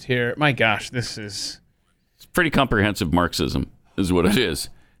proposed here. My gosh, this is... It's pretty comprehensive Marxism is what it is.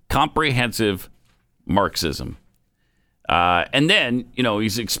 Comprehensive Marxism. And then,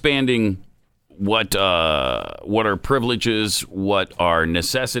 he's expanding what are privileges, what are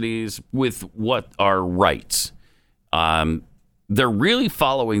necessities, with what are rights. They're really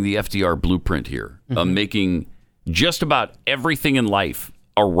following the FDR blueprint here, making just about everything in life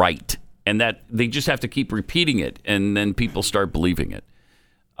a right, and that they just have to keep repeating it, and then people start believing it.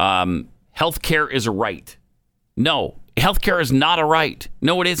 Healthcare is a right. No, healthcare is not a right.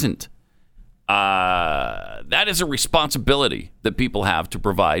 No, it isn't. That is a responsibility that people have to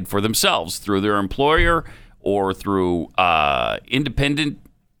provide for themselves through their employer or through independent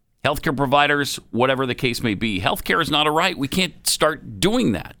healthcare providers, whatever the case may be. Healthcare is not a right. We can't start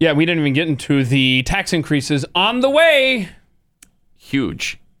doing that. Yeah, we didn't even get into the tax increases on the way.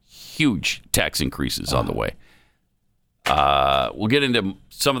 Huge tax increases on the way. We'll get into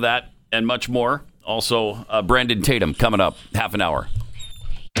some of that and much more. Also, Brandon Tatum coming up, half an hour.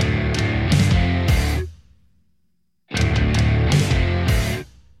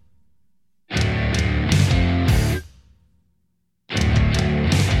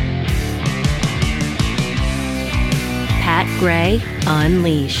 Pat Gray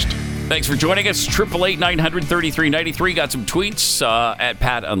Unleashed. Thanks for joining us. 888-900-3393. Got some tweets at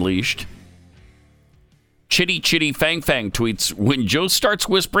Pat Unleashed. Chitty Fang Fang tweets, when Joe starts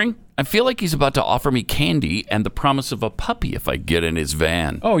whispering, I feel like he's about to offer me candy and the promise of a puppy if I get in his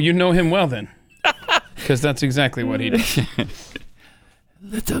van. Oh, you know him well then. Because that's exactly what he does.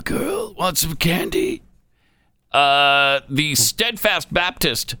 Little girl wants some candy. The Steadfast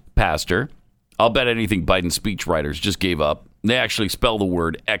Baptist pastor, I'll bet anything Biden speechwriters just gave up. They actually spell the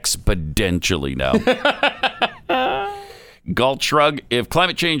word exponentially now. Galt shrug, if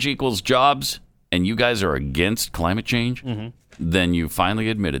climate change equals jobs and you guys are against climate change, then you finally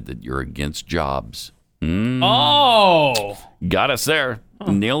admitted that you're against jobs. Oh! Got us there.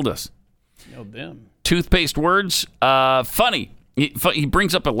 Nailed us. Nailed them. Toothpaste words. Funny. He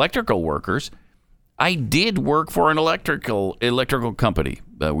brings up electrical workers. I did work for an electrical company.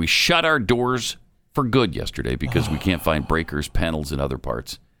 We shut our doors for good yesterday because we can't find breakers, panels, and other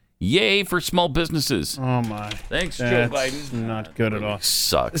parts. Yay for small businesses. Oh, my. Thanks, That's Joe Biden. Not good at all.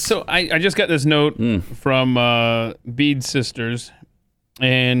 Sucks. So I just got this note from Bede Sisters,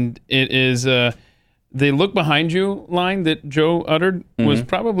 and it is the look behind you line that Joe uttered was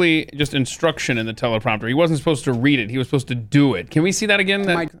probably just instruction in the teleprompter. He wasn't supposed to read it. He was supposed to do it. Can we see that again?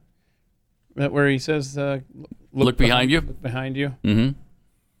 That where he says, look behind you? Look behind you.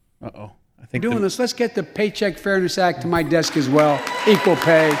 Mm-hmm. Uh-oh. I think doing this. Let's get the Paycheck Fairness Act to my desk as well. Equal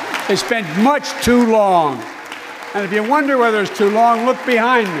pay. They spent much too long. And if you wonder whether it's too long, look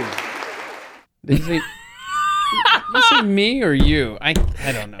behind me. Did he say me or you? I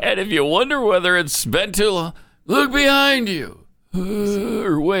don't know. And if you wonder whether it's been too long, look behind you.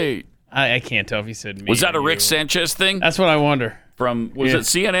 Or wait. I can't tell if he said me. Was that a Rick you. Sanchez thing? That's what I wonder. Was it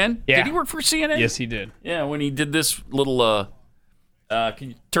CNN? Yeah. Did he work for CNN? Yes, he did. Yeah, when he did this little, can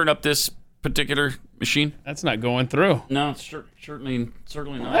you turn up this particular machine? That's not going through. No, certainly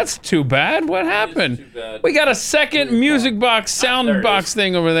not. That's too bad. What happened? Too bad. We got a second music box, sound box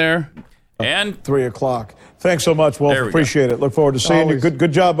thing over there. And 3 o'clock. Thanks so much, Wolf. Appreciate it. Look forward to seeing you.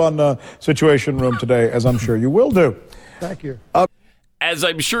 Good job on the Situation Room today, as I'm sure you will do. Thank you. As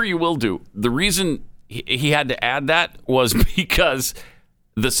I'm sure you will do. The reason he had to add that was because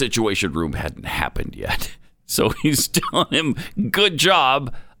the Situation Room hadn't happened yet. So he's telling him, good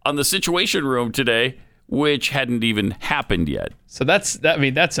job on the Situation Room today, which hadn't even happened yet. So that's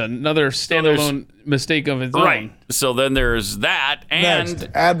another standalone mistake of its own. Right. So then there's that. And next,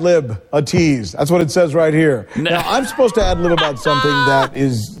 ad lib, a tease. That's what it says right here. Now, I'm supposed to ad lib about something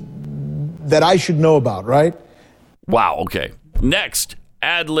that I should know about, right? Wow, okay. Next,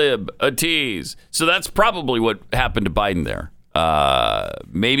 ad lib, a tease. So that's probably what happened to Biden there.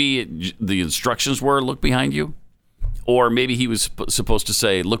 Maybe the instructions were look behind you, or maybe he was supposed to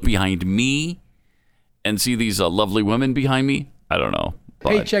say look behind me and see these lovely women behind me. I don't know.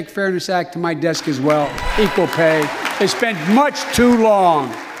 Paycheck Fairness Act to my desk as well. Equal pay. They spent much too long.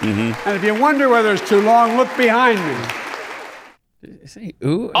 Mm-hmm. And if you wonder whether it's too long, look behind me. Say,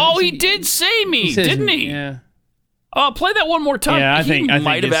 ooh, oh, he did say me, didn't he? Yeah. Oh, play that one more time. Yeah, I think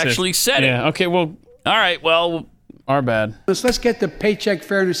might have actually it. said it. Yeah. Okay. Well. All right. Well. Our bad. Let's get the Paycheck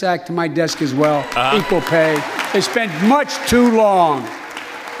Fairness Act to my desk as well. Equal pay. They spent much too long.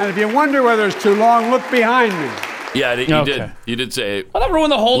 And if you wonder whether it's too long, look behind me. Yeah, you did. You did say it. Well, that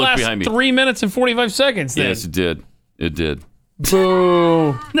ruined the whole last 3 minutes and 45 seconds then. Yes, it did. It did.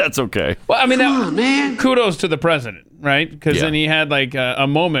 Boo. That's okay. Well, I mean, man. Kudos to the president, right? Because then he had like a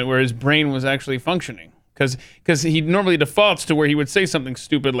moment where his brain was actually functioning. Because he normally defaults to where he would say something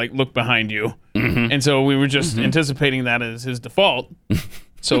stupid like "look behind you," and so we were just anticipating that as his default.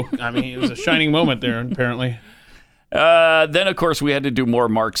 So I mean, it was a shining moment there, apparently. Then, of course, we had to do more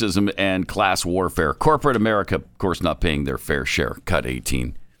Marxism and class warfare. Corporate America, of course, not paying their fair share. Cut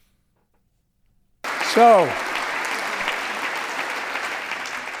 18. So,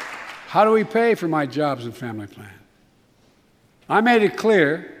 how do we pay for my jobs and family plan? I made it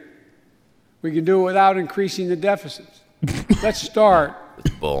clear. We can do it without increasing the deficits. Let's start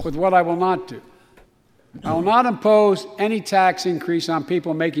with what I will not do. I will not impose any tax increase on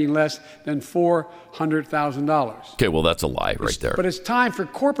people making less than $400,000. Okay, well, that's a lie right there. But it's time for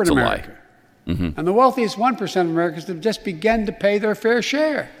corporate America. And the wealthiest 1% of Americans to just begin to pay their fair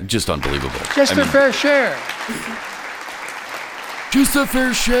share. Just unbelievable. Just their fair share. Just their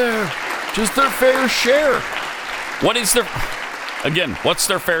fair share. Just their fair share. What is their... Again, what's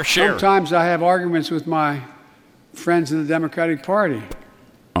their fair share? Sometimes I have arguments with my friends in the Democratic Party.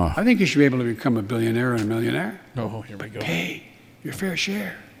 I think you should be able to become a billionaire and a millionaire. Oh, here we go. Pay your fair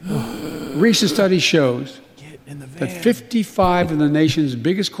share. Recent study shows that 55 of the nation's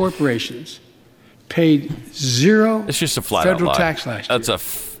biggest corporations paid zero it's just a flat federal out lie. tax last year. That's a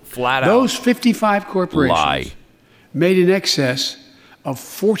flat out Those 55 corporations lie. Made in excess of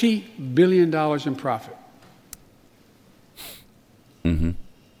 $40 billion in profit. A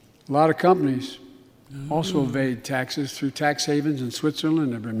lot of companies also evade taxes through tax havens in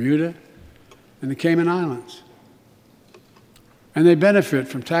Switzerland and Bermuda and the Cayman Islands. And they benefit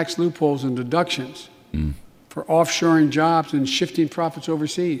from tax loopholes and deductions for offshoring jobs and shifting profits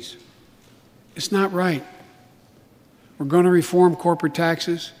overseas. It's not right. We're going to reform corporate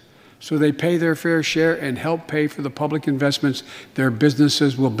taxes so they pay their fair share and help pay for the public investments their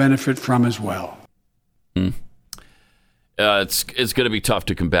businesses will benefit from as well. It's going to be tough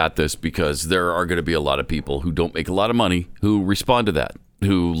to combat this because there are going to be a lot of people who don't make a lot of money who respond to that,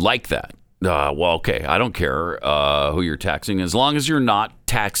 who like that. Well, okay, I don't care who you're taxing as long as you're not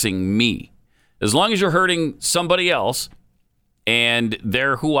taxing me. As long as you're hurting somebody else and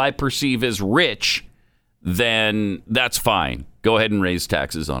they're who I perceive as rich, then that's fine. Go ahead and raise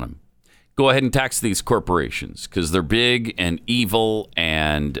taxes on them. Go ahead and tax these corporations because they're big and evil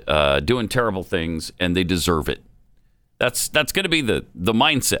and doing terrible things and they deserve it. That's going to be the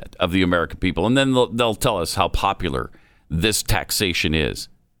mindset of the American people. And then they'll tell us how popular this taxation is.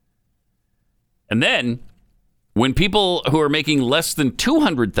 And then when people who are making less than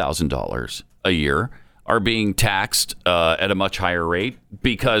 $200,000 a year are being taxed at a much higher rate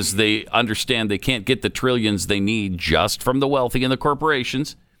because they understand they can't get the trillions they need just from the wealthy and the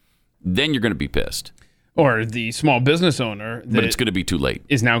corporations, then you're going to be pissed. Or the small business owner. But it's going to be too late.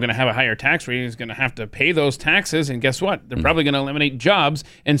 Is now going to have a higher tax rate. Is going to have to pay those taxes. And guess what? They're probably going to eliminate jobs.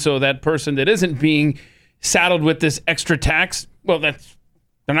 And so that person that isn't being saddled with this extra tax, well, they're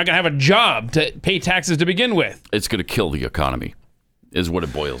not going to have a job to pay taxes to begin with. It's going to kill the economy, is what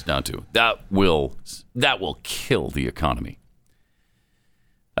it boils down to. That will kill the economy.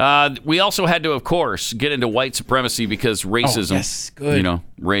 We also had to, of course, get into white supremacy because racism. Oh, yes, good.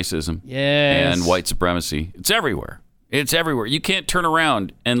 Racism. Yes. And white supremacy. It's everywhere. It's everywhere. You can't turn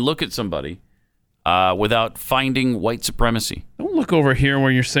around and look at somebody without finding white supremacy. Don't look over here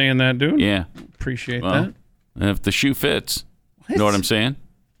where you're saying that, dude. Yeah. Appreciate that. And if the shoe fits, you know what I'm saying?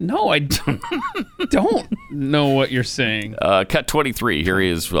 No, I don't know what you're saying. Cut 23. Here he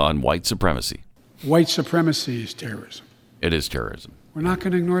is on white supremacy. White supremacy is terrorism. It is terrorism. We're not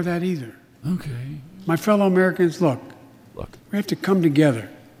going to ignore that either. Okay. My fellow Americans, look. We have to come together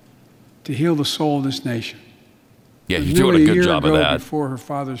to heal the soul of this nation. Yeah, you're doing a good job of that. Before her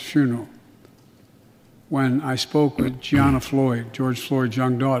father's funeral, when I spoke with Gianna Floyd, George Floyd's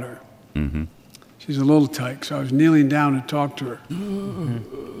young daughter. Mm-hmm. She's a little tyke, so I was kneeling down to talk to her.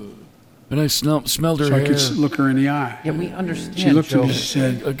 And I smelled her so hair. I could look her in the eye. Yeah, we understand. She looked at me and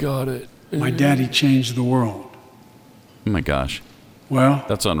said, I got it. My daddy changed the world. Oh, my gosh. Well,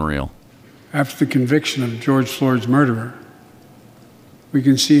 that's unreal. After the conviction of George Floyd's murderer, we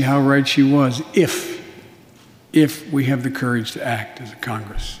can see how right she was if we have the courage to act as a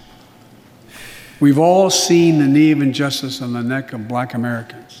Congress. We've all seen the knee of injustice on the neck of black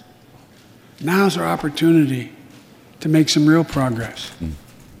Americans. Now's our opportunity to make some real progress.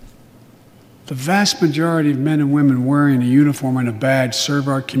 The vast majority of men and women wearing a uniform and a badge serve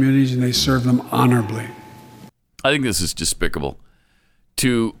our communities, and they serve them honorably. I think this is despicable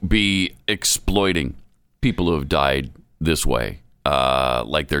to be exploiting people who have died this way,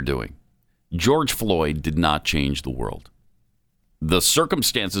 like they're doing. George Floyd did not change the world. The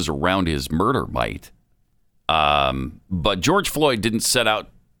circumstances around his murder might, but George Floyd didn't set out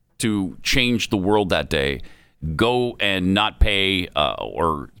to change the world that day, go and not pay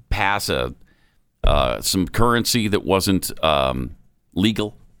or pass some currency that wasn't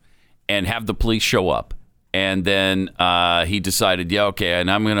legal and have the police show up. And then he decided, yeah, okay, and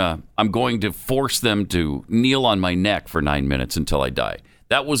I'm going to force them to kneel on my neck for 9 minutes until I die.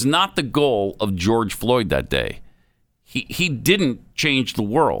 That was not the goal of George Floyd that day. He didn't change the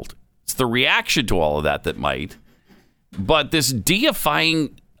world. It's the reaction to all of that might. But this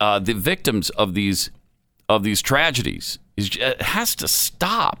deifying the victims of these tragedies it has to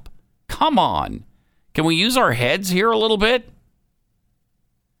stop. Come on. Can we use our heads here a little bit?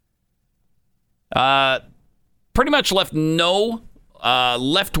 Pretty much left no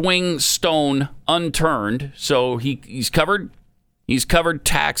left-wing stone unturned. So he's covered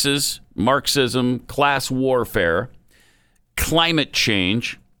taxes, Marxism, class warfare, climate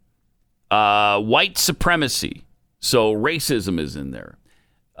change, white supremacy. So racism is in there.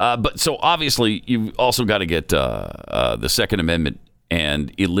 But so obviously you've also got to get the Second Amendment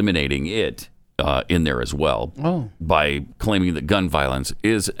and eliminating it in there as well by claiming that gun violence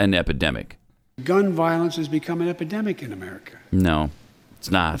is an epidemic. Gun violence has become an epidemic in America. No,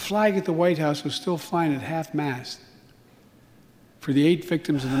 it's not. The flag at the White House was still flying at half-mast for the 8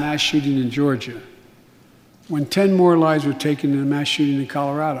 victims of the mass shooting in Georgia, when 10 more lives were taken in a mass shooting in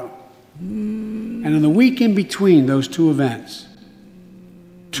Colorado. And in the week in between those two events,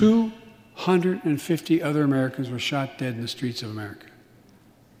 250 other Americans were shot dead in the streets of America.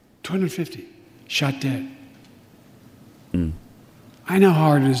 250 shot dead. I know how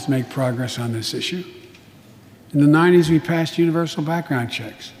hard it is to make progress on this issue. In the 90s, we passed universal background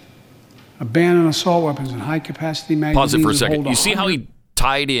checks, a ban on assault weapons and high-capacity magazines. Pause it for a second. You see how he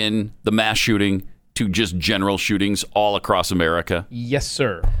tied in the mass shooting to just general shootings all across America? Yes,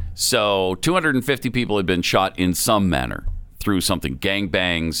 sir. So 250 people had been shot in some manner through something,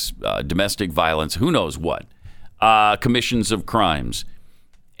 gangbangs, domestic violence, who knows what, commissions of crimes.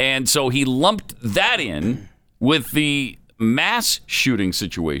 And so he lumped that in with the mass shooting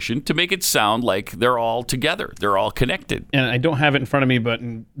situation to make it sound like they're all together. They're all connected. And I don't have it in front of me, but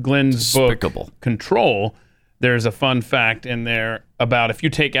in Glenn's book, Control, there's a fun fact in there about if you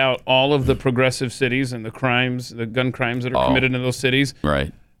take out all of the progressive cities and the crimes, the gun crimes that are committed in those cities,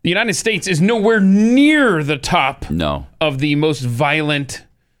 right? The United States is nowhere near the top of the most violent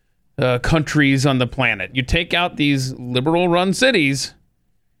countries on the planet. You take out these liberal-run cities,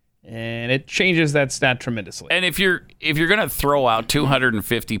 and it changes that stat tremendously. And if you're going to throw out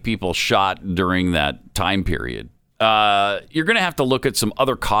 250 people shot during that time period, you're going to have to look at some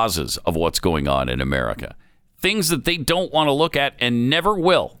other causes of what's going on in America. Things that they don't want to look at and never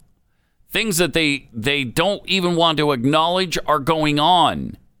will. Things that they don't even want to acknowledge are going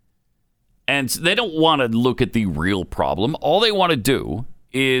on. And they don't want to look at the real problem. All they want to do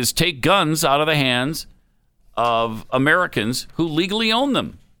is take guns out of the hands of Americans who legally own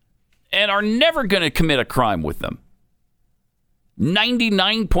them and are never going to commit a crime with them.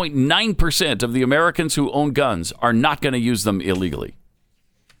 99.9% of the Americans who own guns are not going to use them illegally.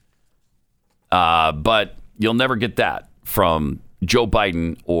 But you'll never get that from Joe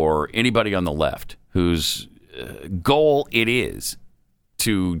Biden or anybody on the left whose goal it is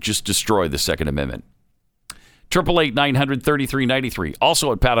to just destroy the Second Amendment. 888-900-3393.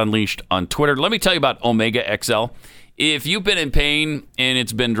 Also at Pat Unleashed on Twitter. Let me tell you about Omega XL. If you've been in pain and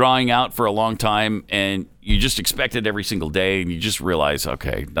it's been drawing out for a long time and you just expect it every single day and you just realize,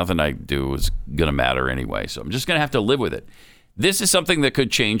 okay, nothing I do is going to matter anyway, so I'm just going to have to live with it. This is something that could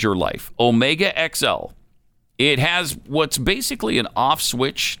change your life. Omega XL. It has what's basically an off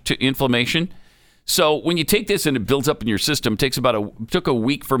switch to inflammation. So when you take this and it builds up in your system, it took a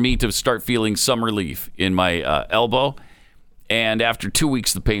week for me to start feeling some relief in my elbow. And after 2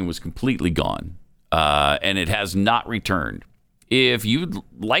 weeks, the pain was completely gone. And it has not returned. If you'd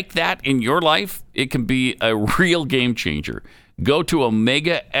like that in your life, it can be a real game changer. Go to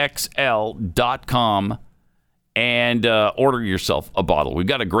OmegaXL.com and order yourself a bottle. We've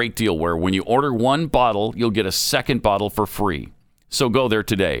got a great deal where when you order one bottle, you'll get a second bottle for free. So go there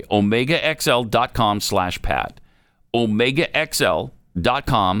today. OmegaXL.com/Pat.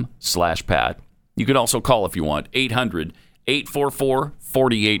 OmegaXL.com/Pat. You can also call if you want.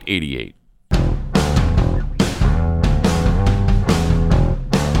 800-844-4888.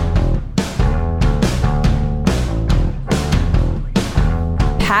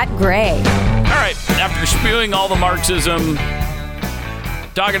 Pat Gray. All right, after spewing all the Marxism,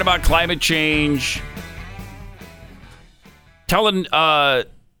 talking about climate change, telling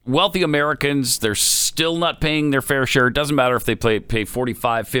wealthy Americans they're still not paying their fair share. It doesn't matter if they pay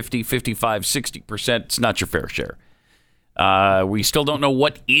 45, 50, 55, 60%. It's not your fair share. We still don't know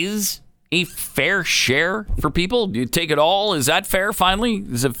what is a fair share for people. Do you take it all? Is that fair finally?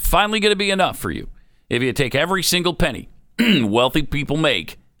 Is it finally going to be enough for you? If you take every single penny wealthy people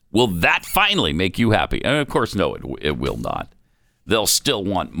make, will that finally make you happy? And of course, no, it will not. They'll still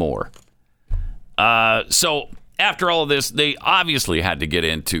want more. So after all of this, they obviously had to get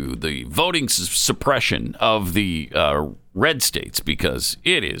into the voting suppression of the red states because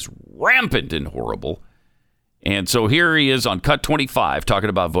it is rampant and horrible. And so here he is on Cut 25 talking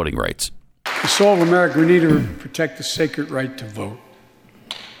about voting rights. The soul of America, we need to protect the sacred right to vote.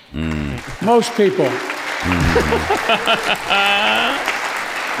 Most people.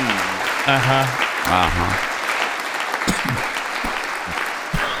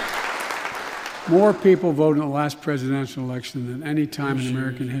 More people voted in the last presidential election than any time in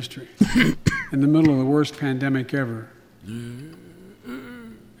American history. In the middle of the worst pandemic ever.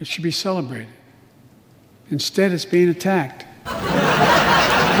 It should be celebrated. Instead, it's being attacked.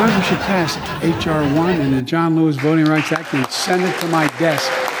 Congress should pass H.R. 1 and the John Lewis Voting Rights Act and send it to my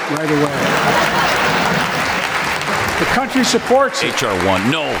desk right away. The country supports it. H.R. 1.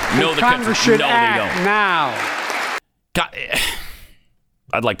 No, the Congress country should act now.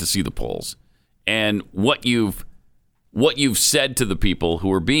 I'd like to see the polls and what you've said to the people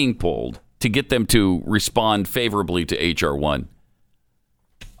who are being polled to get them to respond favorably to H.R. 1.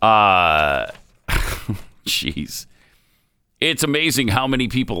 Jeez. It's amazing how many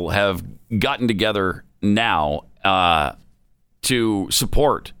people have gotten together now to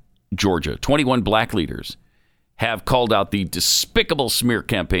support Georgia. 21 black leaders have called out the despicable smear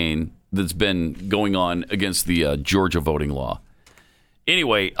campaign that's been going on against the Georgia voting law.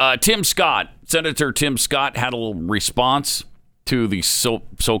 Anyway, Senator Tim Scott had a little response to the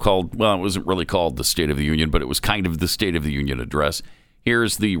so-called, well, it wasn't really called the State of the Union, but it was kind of the State of the Union address.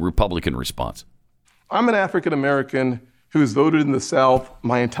 Here's the Republican response. I'm an African American who's voted in the South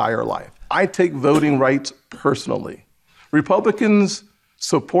my entire life. I take voting rights personally. Republicans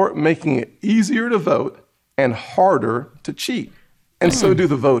support making it easier to vote and harder to cheat. And so do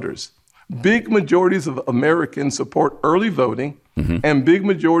the voters. Big majorities of Americans support early voting, and big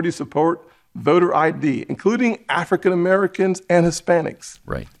majorities support voter ID, including African Americans and Hispanics.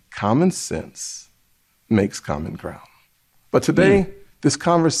 Right. Common sense makes common ground. But today, this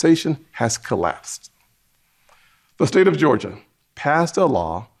conversation has collapsed. The state of Georgia passed a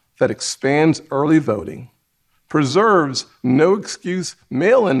law that expands early voting, preserves no excuse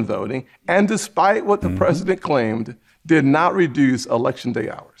mail-in voting, and despite what the president claimed, did not reduce election day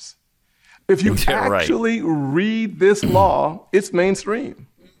hours. If you actually read this law, it's mainstream.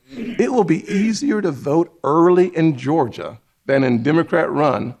 It will be easier to vote early in Georgia than in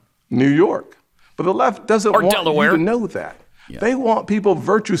Democrat-run New York. But the left doesn't want you to know that. Yeah. They want people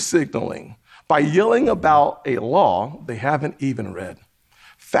virtue signaling by yelling about a law they haven't even read.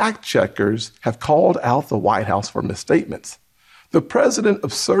 Fact checkers have called out the White House for misstatements. The president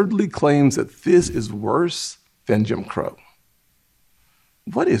absurdly claims that this is worse than Jim Crow.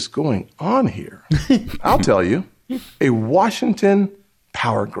 What is going on here? I'll tell you, a Washington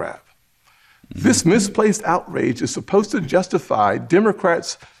power grab. This misplaced outrage is supposed to justify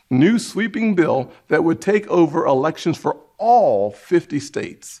Democrats' new sweeping bill that would take over elections for all 50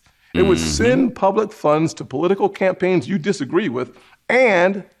 states. It would send public funds to political campaigns you disagree with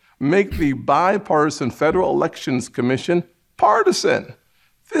and make the bipartisan Federal Elections Commission partisan.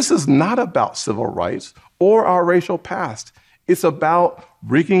 This is not about civil rights or our racial past. It's about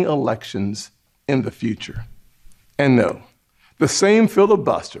rigging elections in the future. And no, the same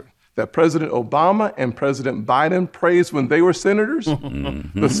filibuster that President Obama and President Biden praised when they were senators,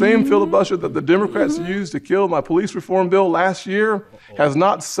 the same filibuster that the Democrats used to kill my police reform bill last year, has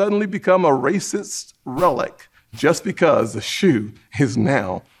not suddenly become a racist relic just because the shoe is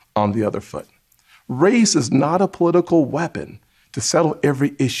now on the other foot. Race is not a political weapon to settle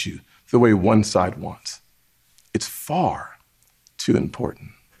every issue the way one side wants. It's far too important.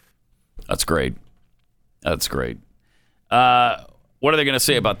 That's great. That's great. What are they going to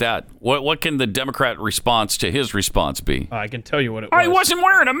say about that? What can the Democrat response to his response be? I can tell you what it was. I wasn't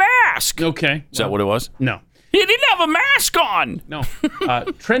wearing a mask. Okay. Is that what it was? No. He didn't have a mask on. No.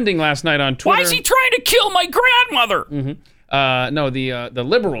 Trending last night on Twitter. Why is he trying to kill my grandmother? No, the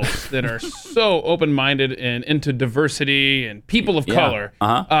liberals that are so open-minded and into diversity and people of color.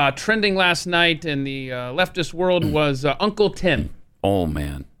 Trending last night in the leftist world was Uncle Tim. Oh,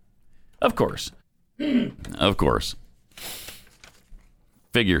 man. Of course. Of course.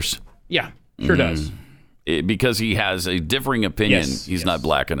 Figures. Yeah, sure does. Because he has a differing opinion, he's not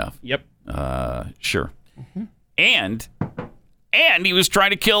black enough. Yep. Sure. And he was trying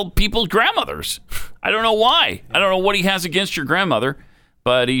to kill people's grandmothers. I don't know why. I don't know what he has against your grandmother,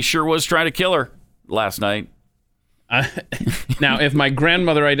 but he sure was trying to kill her last night. Now, if my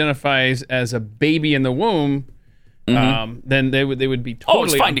grandmother identifies as a baby in the womb, then they would be totally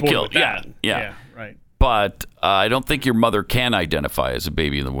it's fine on board to kill. with that. Yeah, right. But I don't think your mother can identify as a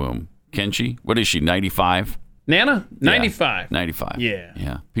baby in the womb. Can she? What is she, 95? Nana? 95. 95. Yeah.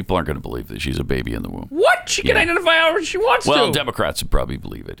 Yeah. People aren't going to believe that she's a baby in the womb. What? She can identify however she wants to. Well, Democrats would probably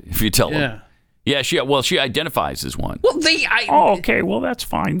believe it if you tell them. Yeah, she identifies as one. Well, okay, well, that's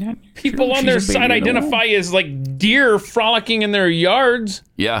fine then. People on their side identify as like deer frolicking in their yards.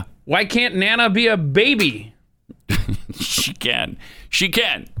 Yeah. Why can't Nana be a baby? She can. She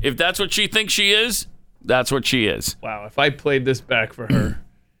can. If that's what she thinks she is, that's what she is. Wow, if I played this back for her,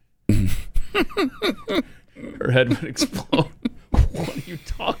 her head would explode. What are you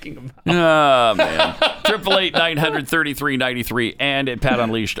talking about? Oh, man. 888-900-3393 and at Pat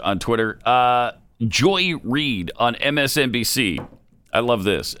Unleashed on Twitter. Joy Reid on MSNBC. I love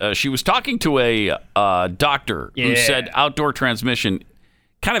this. She was talking to a doctor who said outdoor transmission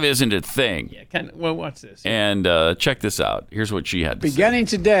kind of isn't a thing. Yeah, well, watch this. And check this out. Here's what she had to say. Beginning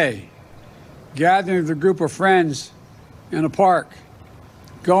today, gathering with a group of friends in a park,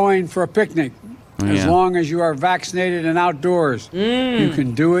 going for a picnic. As long as you are vaccinated and outdoors, you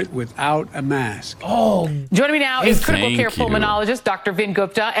can do it without a mask. Joining me now is critical care pulmonologist Dr. Vin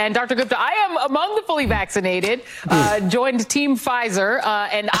Gupta. And Dr. Gupta, I am among the fully vaccinated, joined Team Pfizer,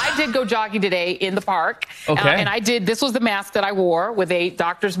 and I did go jogging today in the park. Okay. This was the mask that I wore with a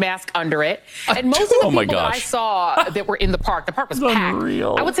doctor's mask under it. And most of the people that I saw that were in the park was packed.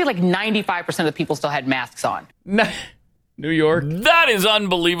 Unreal. I would say like 95% of the people still had masks on. New York. That is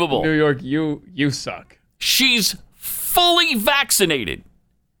unbelievable. New York, you suck. She's fully vaccinated.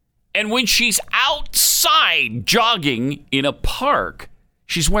 And when she's outside jogging in a park,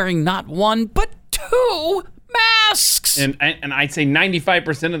 she's wearing not one, but two masks. And I'd say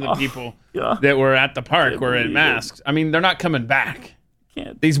 95% of the people that were at the park were in masks. I mean, they're not coming back.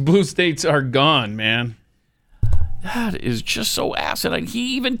 These blue states are gone, man. That is just so asinine.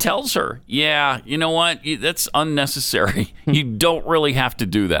 He even tells her, yeah, you know what? That's unnecessary. You don't really have to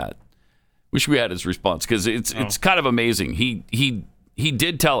do that. Wish we had his response because it's kind of amazing. He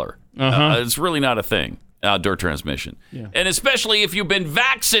did tell her. It's really not a thing, outdoor transmission. Yeah. And especially if you've been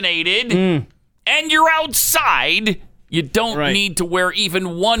vaccinated and you're outside, you don't need to wear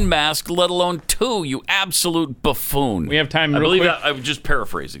even one mask, let alone two, you absolute buffoon. We have time I real believe quick. that, I'm just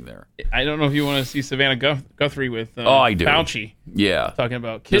paraphrasing there. I don't know if you want to see Savannah Guthrie with I do. Fauci. Yeah. Talking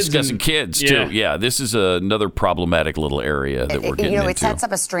about kids. Discussing kids, too. Yeah, this is another problematic little area that we're getting into. It sets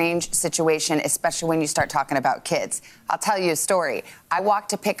up a strange situation, especially when you start talking about kids. I'll tell you a story. I walked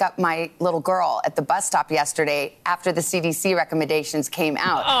to pick up my little girl at the bus stop yesterday after the CDC recommendations came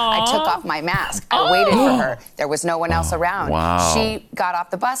out. I took off my mask. I waited for her. There was no one else around. Wow. She got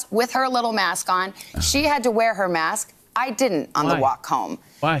off the bus with her little mask on. She had to wear her mask. I didn't on the walk home.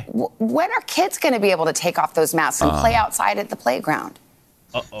 Why? When are kids going to be able to take off those masks and play outside at the playground?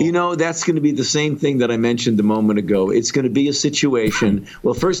 You know, that's going to be the same thing that I mentioned a moment ago. It's going to be a situation.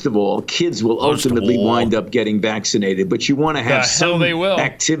 Well, first of all, kids will ultimately wind up getting vaccinated, but you want to have some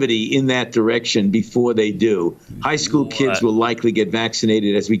activity in that direction before they do. High school kids will likely get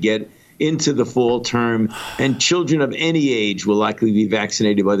vaccinated as we get into the fall term, and children of any age will likely be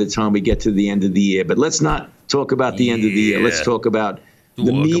vaccinated by the time we get to the end of the year. But let's not talk about the end of the year. Let's talk about the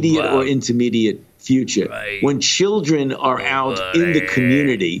immediate or intermediate future. Right. When children are out in the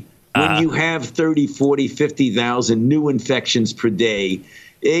community, when you have 30, 40, 50,000 new infections per day,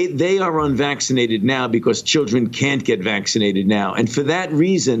 they are unvaccinated now because children can't get vaccinated now. And for that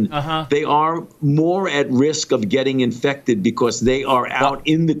reason, they are more at risk of getting infected because they are out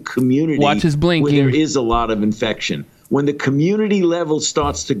in the community where there is a lot of infection. When the community level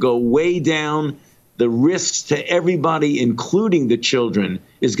starts to go way down, the risks to everybody, including the children,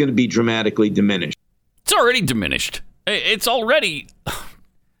 is going to be dramatically diminished. It's already diminished. It's already...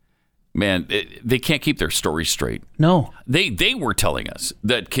 Man, they can't keep their story straight. No. They were telling us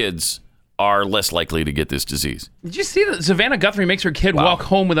that kids are less likely to get this disease. Did you see that Savannah Guthrie makes her kid walk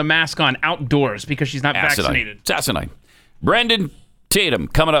home with a mask on outdoors because she's not vaccinated? It's asinine. Brandon Tatum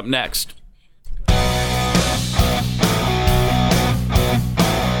coming up next.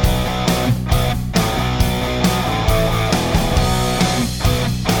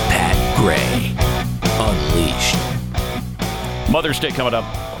 Pat Gray Unleashed. Mother's Day coming up.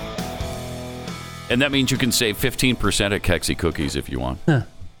 And that means you can save 15% at Kexi Cookies if you want.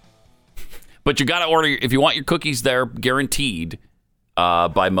 But you got to order, if you want your cookies there guaranteed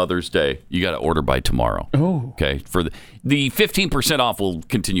by Mother's Day, you got to order by tomorrow. Oh. Okay. For the 15% off will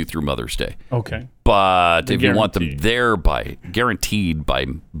continue through Mother's Day. Okay. But if you want them there guaranteed by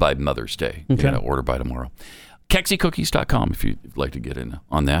Mother's Day, you got to order by tomorrow. KexiCookies.com if you'd like to get in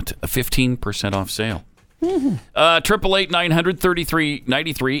on that. A 15% off sale.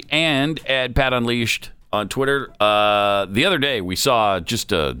 888-900-3393 and at Pat Unleashed on Twitter. The other day we saw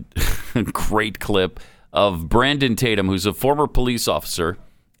just a great clip of Brandon Tatum, who's a former police officer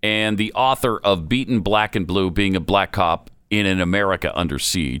and the author of Beaten Black and Blue, being a black cop in an America under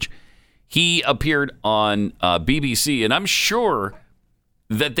siege. He appeared on BBC, and I'm sure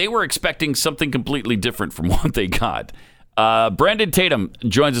that they were expecting something completely different from what they got. Brandon Tatum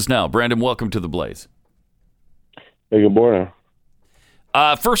joins us now. Brandon, welcome to The Blaze. Hey, good morning.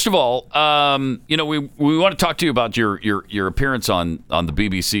 First of all, we want to talk to you about your appearance on the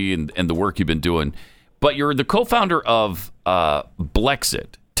BBC and the work you've been doing. But you're the co-founder of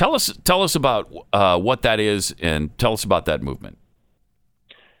Blexit. Tell us about what that is, and tell us about that movement.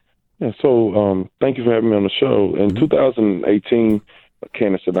 Yeah. So thank you for having me on the show. In 2018,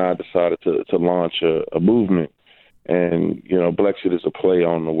 Candace and I decided to launch a movement. And, Blexit is a play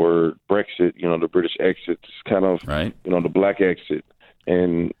on the word Brexit, the British exit. It's kind of, the black exit.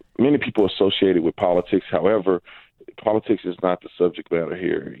 And many people associate it with politics. However, politics is not the subject matter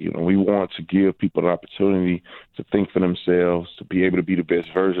here. We want to give people an opportunity to think for themselves, to be able to be the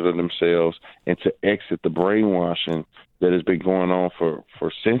best version of themselves, and to exit the brainwashing that has been going on for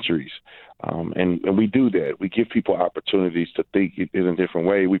centuries. And we do that. We give people opportunities to think in a different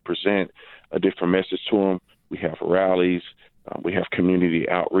way. We present a different message to them. We have rallies. We have community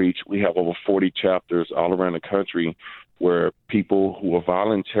outreach. We have over 40 chapters all around the country where people who are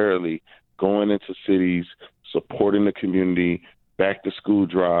voluntarily going into cities, supporting the community, back to school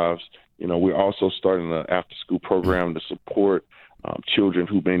drives. We're also starting an after-school program to support children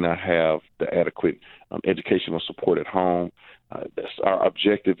who may not have the adequate educational support at home. Our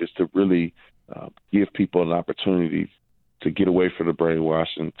objective is to really give people an opportunity to get away from the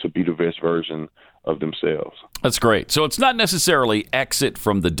brainwashing, to be the best version of themselves. That's great. So it's not necessarily exit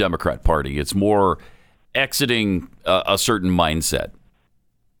from the Democrat Party. It's more exiting a certain mindset.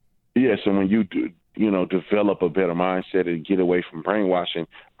 Yes, and when you do, develop a better mindset and get away from brainwashing,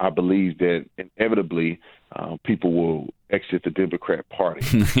 I believe that inevitably people will exit the Democrat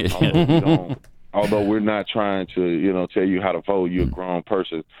Party. Although we're not trying to, tell you how to vote. You're a grown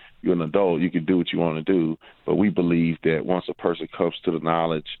person. You're an adult. You can do what you want to do. But we believe that once a person comes to the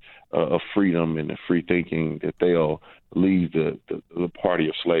knowledge of freedom and the free thinking, that they'll leave the party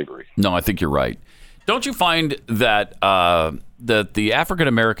of slavery. No, I think you're right. Don't you find that that the African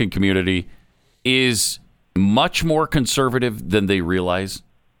American community is much more conservative than they realize?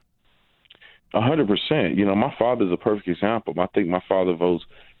 100%. My father's a perfect example. I think my father votes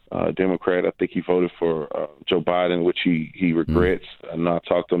Democrat. I think he voted for Joe Biden, which he regrets. And I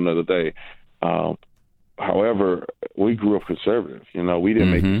talked to him the other day. However, we grew up conservative. We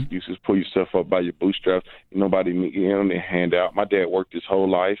didn't make excuses. Pull yourself up by your bootstraps. Nobody need hand out. My dad worked his whole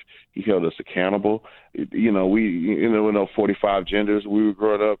life. He held us accountable. We 45 genders. We were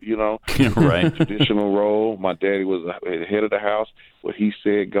growing up. Right. Traditional role. My daddy was the head of the house. What he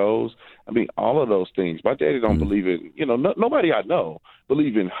said goes. I mean, all of those things. My daddy don't believe in. Nobody I know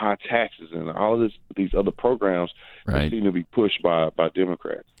believe in high taxes and all of these other programs that seem to be pushed by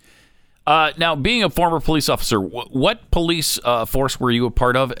Democrats. Now, being a former police officer, what police force were you a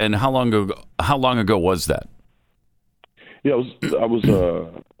part of, and how long ago was that? Yeah, I was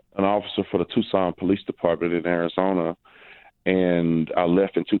an officer for the Tucson Police Department in Arizona, and I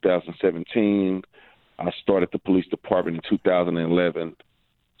left in 2017. I started the police department in 2011.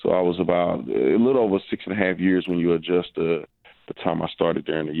 So I was about a little over 6.5 years when you adjust the time I started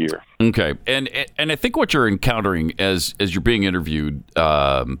there in the year. Okay, and I think what you're encountering as you're being interviewed,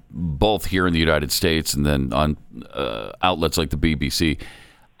 both here in the United States and then on outlets like the BBC,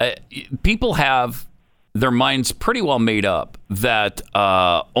 people have their minds pretty well made up that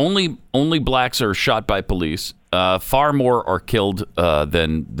only blacks are shot by police. Far more are killed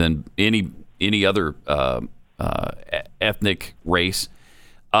than any other ethnic race,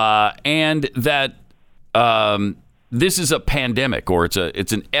 and that this is a pandemic, or it's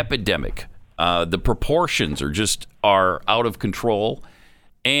an epidemic. The proportions are out of control,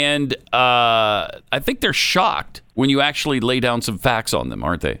 and I think they're shocked when you actually lay down some facts on them,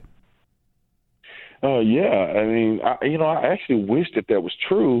 aren't they? Yeah. I mean, I actually wish that was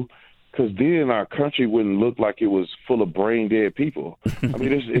true, because then our country wouldn't look like it was full of brain dead people. I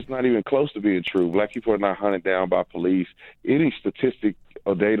mean, it's not even close to being true. Black people are not hunted down by police. Any statistic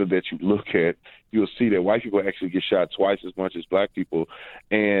or data that you look at, you'll see that white people actually get shot twice as much as black people.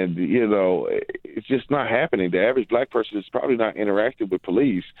 And, it's just not happening. The average black person is probably not interacting with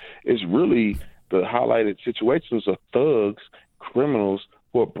police. It's really the highlighted situations of thugs, criminals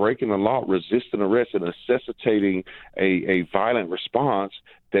who are breaking the law, resisting arrest, and necessitating a violent response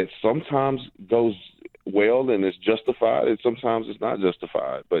that sometimes goes well and is justified, and sometimes it's not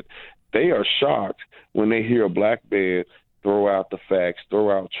justified. But they are shocked when they hear a black man throw out the facts, throw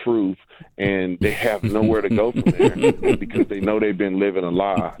out truth, and they have nowhere to go from there because they know they've been living a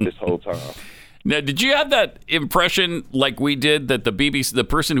lie this whole time. Now, did you have that impression like we did, that the BBC, the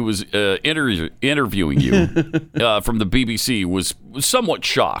person who was interviewing you from the BBC was somewhat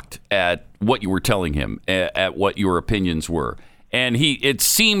shocked at what you were telling him, at what your opinions were? And it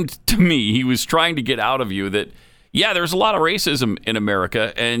seemed to me he was trying to get out of you that, yeah, there's a lot of racism in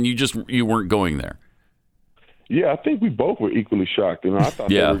America, and you weren't going there. Yeah, I think we both were equally shocked. I thought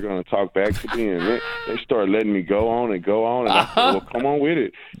they were going to talk back to me, and they started letting me go on, and I said, well, come on with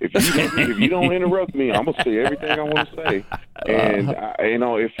it. If you don't interrupt me, I'm going to say everything I want to say. And,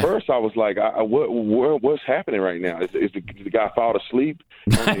 at first I was like, what's happening right now? Is the guy fall asleep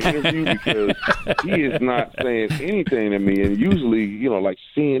on the interview? Because he is not saying anything to me. And usually, like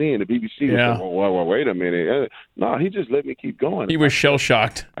CNN, the BBC, well, wait a minute. No, he just let me keep going. He was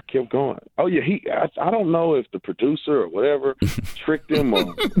shell-shocked. I kept going. Oh, yeah, I don't know if the producer or whatever tricked him,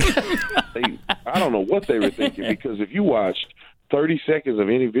 or I don't know what they were thinking, because if you watched 30 seconds of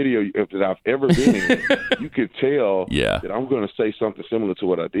any video that I've ever been in, you could tell that I'm going to say something similar to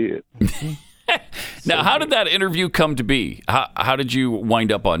what I did. Now, how did that interview come to be? How did you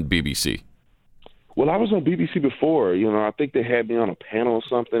wind up on BBC? Well, I was on BBC before. I think they had me on a panel or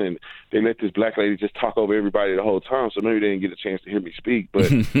something, and they let this black lady just talk over everybody the whole time, so maybe they didn't get a chance to hear me speak. But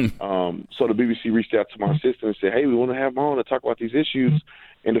so the BBC reached out to my assistant and said, hey, we want to have him on to talk about these issues.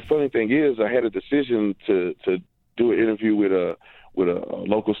 And the funny thing is, I had a decision to do an interview with a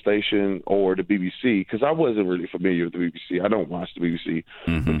local station or the BBC, because I wasn't really familiar with the BBC. I don't watch the BBC.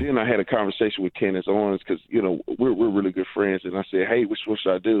 But then I had a conversation with Candace Owens, because we're really good friends, and I said, hey, which one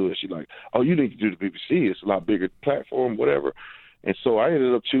should I do? And she's like, oh, you need to do the BBC. It's a lot bigger platform, whatever. And so I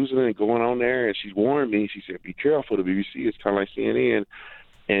ended up choosing it and going on there, and she warned me. She said, be careful, the BBC. It's kind of like CNN.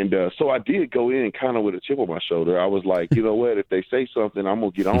 And so I did go in kind of with a chip on my shoulder. I was like, you know what, if they say something, I'm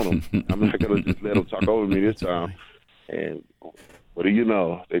going to get on them. I'm not going to just let them talk over me this time. And what do you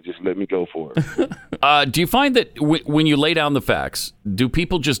know? They just let me go for it. Do you find that when you lay down the facts, do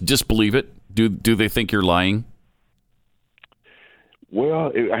people just disbelieve it? Do they think you're lying?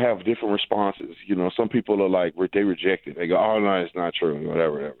 Well, I have different responses. Some people are like, they reject it. They go, oh, no, it's not true,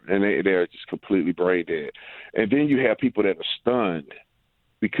 whatever. And they're just completely brain dead. And then you have people that are stunned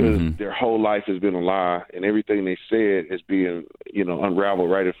because their whole life has been a lie, and everything they said is being, unraveled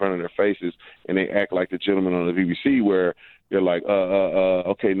right in front of their faces, and they act like the gentleman on the BBC, where they're like,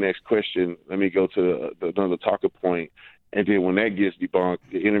 okay, next question. Let me go to another talking point. And then when that gets debunked,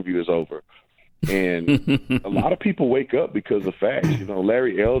 the interview is over. And a lot of people wake up because of facts.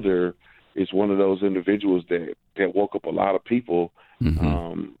 Larry Elder is one of those individuals that woke up a lot of people,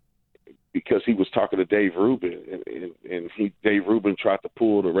 because he was talking to Dave Rubin, and Dave Rubin tried to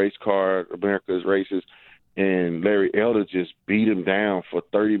pull the race card, America's Races, and Larry Elder just beat him down for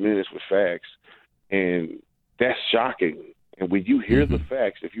 30 minutes with facts. And that's shocking. And when you hear the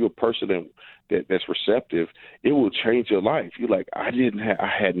facts, if you're a person that's receptive, it will change your life. You're like, I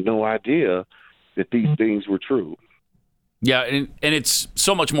had no idea that these things were true. Yeah, and it's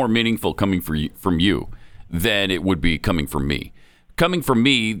so much more meaningful coming from you than it would be coming from me. Coming from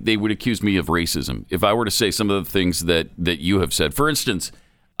me, they would accuse me of racism if I were to say some of the things that you have said. For instance,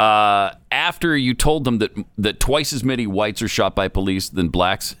 after you told them that twice as many whites are shot by police than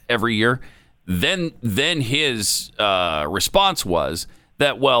blacks every year, then his response was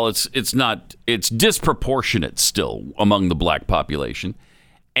that, well, it's disproportionate still among the black population.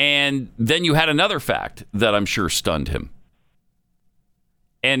 And then you had another fact that I'm sure stunned him.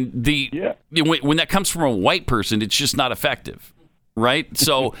 And when that comes from a white person, it's just not effective, right?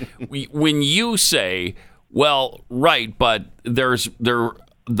 So when you say, well, right, but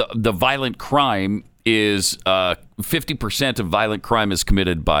the violent crime is 50% of violent crime is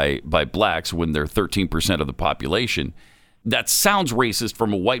committed by blacks when they're 13% of the population. That sounds racist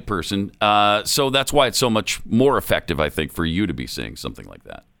from a white person. So that's why it's so much more effective, I think, for you to be saying something like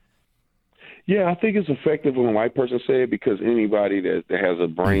that. Yeah, I think it's effective when a white person say it because anybody that has a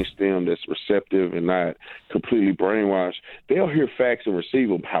brainstem that's receptive and not completely brainwashed, they'll hear facts and receive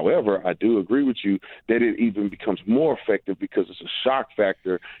them. However, I do agree with you that it even becomes more effective because it's a shock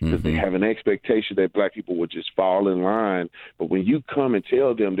factor because they have an expectation that black people would just fall in line. But when you come and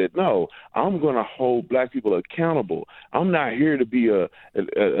tell them that, no, I'm going to hold black people accountable. I'm not here to be a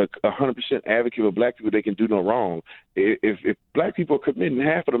 100% advocate of black people. They can do no wrong. If black people are committing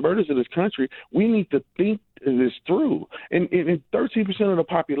half of the murders in this country, we need to think this through. And 13% of the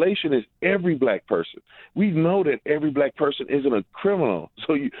population is every black person. We know that every black person isn't a criminal.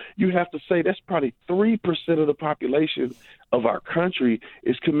 So you have to say that's probably 3% of the population of our country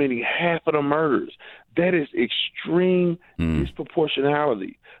is committing half of the murders. That is extreme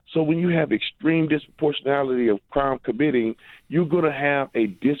disproportionality. So when you have extreme disproportionality of crime committing, you're going to have a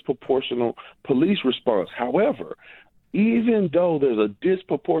disproportional police response. However, even though there's a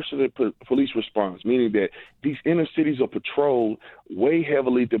disproportionate police response, meaning that these inner cities are patrolled way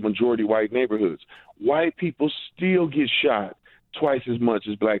heavily than majority white neighborhoods, white people still get shot twice as much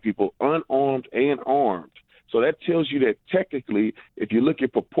as black people, unarmed and armed. So that tells you that technically, if you look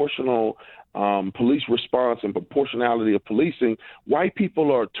at proportional police response and proportionality of policing, white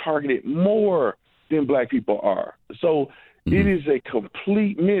people are targeted more than black people are. So it is a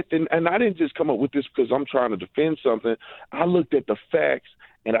complete myth. And I didn't just come up with this because I'm trying to defend something. I looked at the facts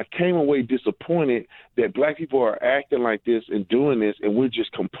and I came away disappointed that black people are acting like this and doing this, and we're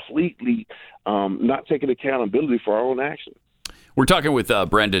just completely not taking accountability for our own actions. We're talking with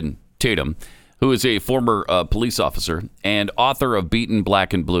Brandon Tatum, who is a former police officer and author of Beaten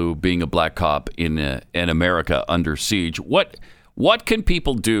Black and Blue, Being a Black Cop in America Under Siege. What can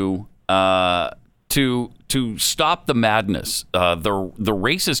people do to stop the madness, the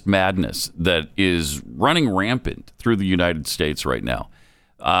racist madness that is running rampant through the United States right now?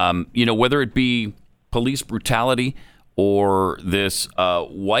 Whether it be police brutality or this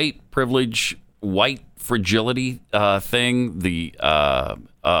white privilege, white fragility thing,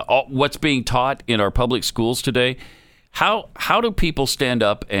 what's being taught in our public schools today. How do people stand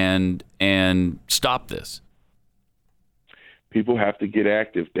up and stop this? People have to get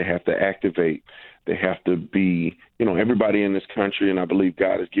active. They have to activate. They have to be, everybody in this country, and I believe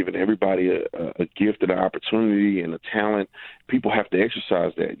God has given everybody a gift and an opportunity and a talent. People have to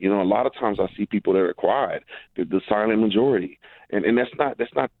exercise that. A lot of times I see people that are quiet, the silent majority. And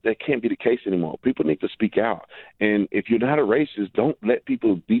that can't be the case anymore. People need to speak out. And if you're not a racist, don't let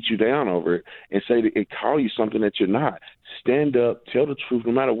people beat you down over it and say that call you something that you're not. Stand up, tell the truth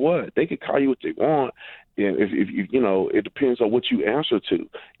no matter what. They can call you what they want. And if it depends on what you answer to,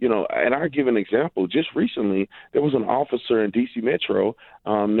 and I'll give an example. Just recently, there was an officer in DC Metro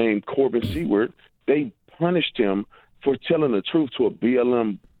named Corbin Seward. They punished him for telling the truth to a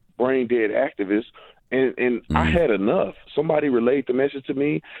BLM brain dead activist. And I had enough. Somebody relayed the message to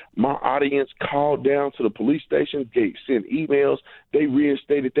me. My audience called down to the police station, sent emails. They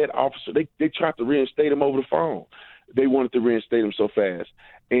reinstated that officer. They tried to reinstate him over the phone. They wanted to reinstate him so fast.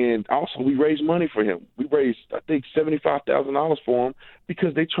 And also, we raised money for him. We raised, I think, $75,000 for him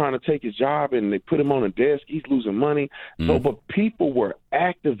because they're trying to take his job and they put him on a desk. He's losing money. So, but people were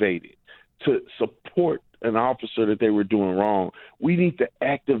activated to support an officer that they were doing wrong. We need to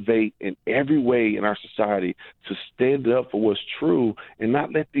activate in every way in our society to stand up for what's true and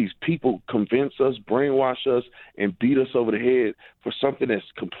not let these people convince us, brainwash us, and beat us over the head for something that's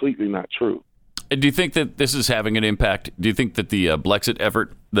completely not true. Do you think that this is having an impact? Do you think that the Blexit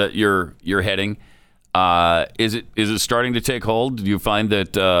effort that you're heading, is it starting to take hold? Do you find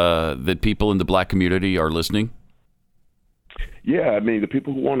that that people in the black community are listening? Yeah, I mean, the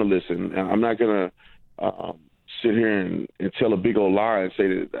people who want to listen, I'm not going to sit here and tell a big old lie and say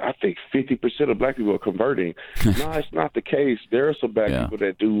that I think 50% of black people are converting. No, it's not the case. There are some black people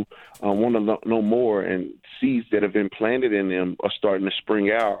that do want to know more, and seeds that have been planted in them are starting to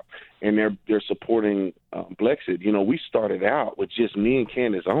spring out, and they're supporting Blexit. You know, we started out with just me and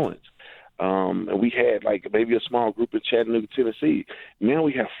Candace Owens. And we had like maybe a small group in Chattanooga, Tennessee. Now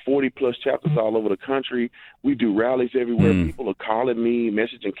we have 40-plus chapters all over the country. We do rallies everywhere. People are calling me,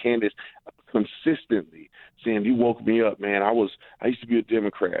 messaging Candace consistently, saying, "You woke me up, man. I used to be a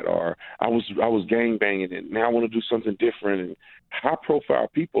Democrat, or I was gangbanging, and now I want to do something different." And high-profile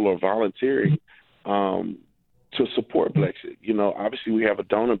people are volunteering to support Blexit. You know, obviously we have a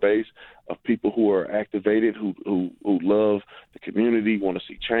donor base of people who are activated, who love the community, want to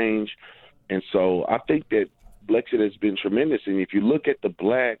see change. And so I think that Blexit has been tremendous. And if you look at the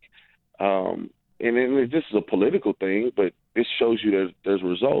black, and this is a political thing, but this shows you that there's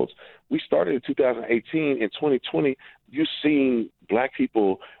results. We started in 2018. In 2020, you've seen black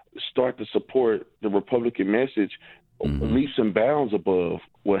people start to support the Republican message leaps and bounds above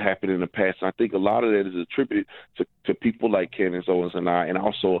what happened in the past. And I think a lot of that is attributed to people like Candace Owens and I, and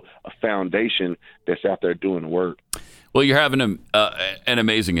also a foundation that's out there doing the work. Well, you're having an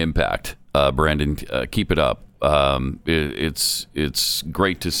amazing impact, Brandon. Keep it up. It's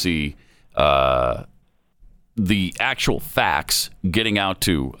great to see the actual facts getting out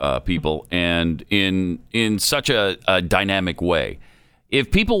to people, and in such a dynamic way. If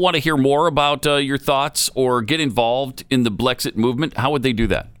people want to hear more about your thoughts or get involved in the Blexit movement, how would they do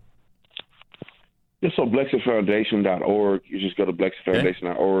that? Just on BlexitFoundation.org. You just go to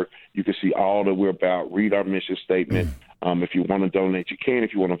BlexitFoundation.org. You can see all that we're about. Read our mission statement. If you want to donate, you can.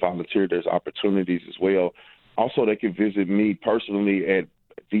 If you want to volunteer, there's opportunities as well. Also, they can visit me personally at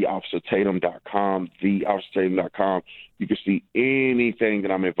theofficertatum.com, theofficertatum.com. You can see anything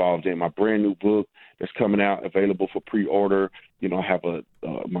that I'm involved in. My brand new book that's coming out, available for pre-order. You know, I have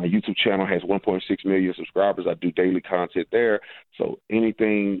my YouTube channel has 1.6 million subscribers. I do daily content there. So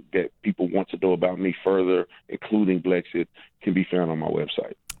anything that people want to know about me further, including Blexit, can be found on my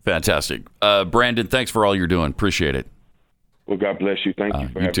website. Fantastic. Brandon, thanks for all you're doing. Appreciate it. Well, God bless you. Thank you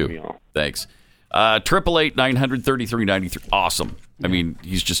for having me on. Thanks. 888-900-3393. Awesome. I mean,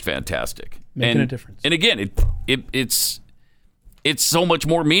 he's just fantastic. Making a difference. And again, it's so much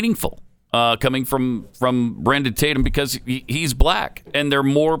more meaningful coming from Brandon Tatum because he's black, and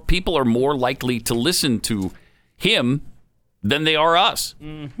people are more likely to listen to him than they are us,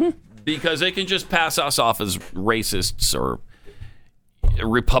 because they can just pass us off as racists or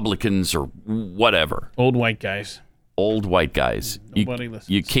Republicans or whatever. Old white guys. Nobody listens.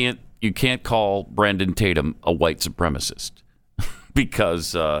 You can't call Brandon Tatum a white supremacist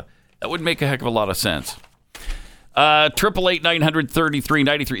because that would make a heck of a lot of sense.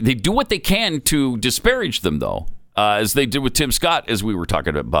 888-900-3393. They do what they can to disparage them, though, as they did with Tim Scott, as we were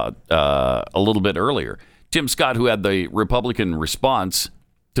talking about a little bit earlier. Tim Scott, who had the Republican response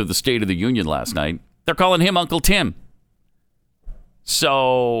to the State of the Union last night, they're calling him Uncle Tim.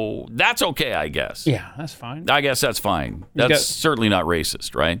 So that's okay, I guess. Yeah, that's fine. I guess that's fine. That's certainly not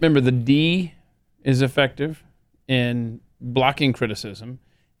racist, right? Remember, the D is effective in blocking criticism.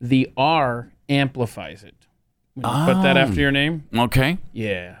 The R amplifies it. When you put that after your name. Okay.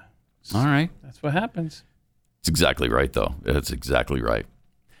 Yeah. All right. That's what happens. It's exactly right, though. That's exactly right.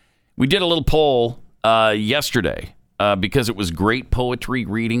 We did a little poll yesterday because it was Great Poetry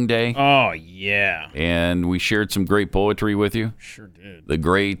Reading Day. Oh, yeah. And we shared some great poetry with you. Sure did. The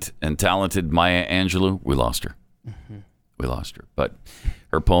great and talented Maya Angelou. We lost her. We lost her. But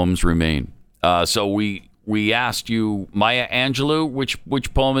her poems remain. So we asked you, Maya Angelou,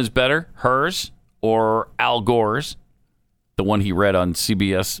 which poem is better? Hers or Al Gore's? The one he read on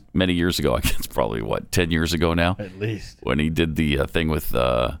CBS many years ago. I guess it's probably, 10 years ago now? At least. When he did the thing with,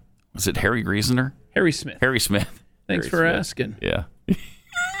 was it Harry Reasoner? Harry Smith. Thanks for asking. Yeah.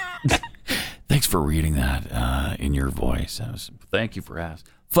 Thanks for reading that in your voice. Thank you for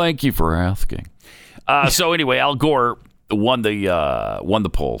asking. So anyway, Al Gore won the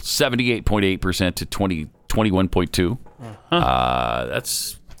poll, 78.8% to 21.2.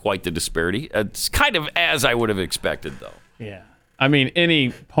 That's quite the disparity. It's kind of as I would have expected, though. Yeah. I mean,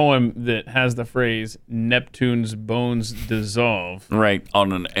 any poem that has the phrase "Neptune's bones dissolve," right,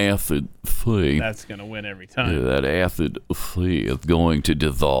 on an acid flea, that's going to win every time. Yeah, that acid flea is going to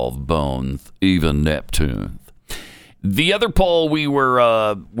dissolve bones, even Neptune. The other poll we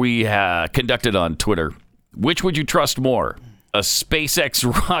conducted on Twitter: which would you trust more, a SpaceX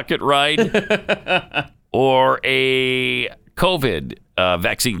rocket ride or a COVID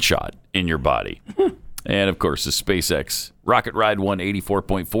vaccine shot in your body? And of course, the SpaceX Rocket Ride won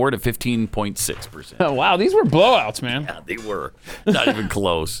 84.4 to 15.6%. Oh, wow, these were blowouts, man. Yeah, they were. Not even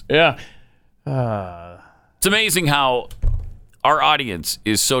close. Yeah. It's amazing how our audience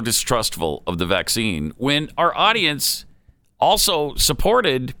is so distrustful of the vaccine when our audience also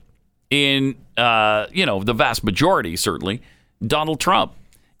supported in, the vast majority, certainly, Donald Trump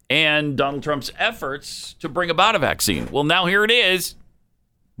and Donald Trump's efforts to bring about a vaccine. Well, now here it is,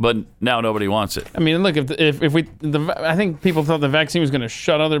 but now nobody wants it. I mean, look, I think people thought the vaccine was going to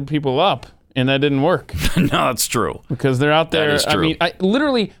shut other people up, and that didn't work. No, that's true. Because they're out there. That is true. I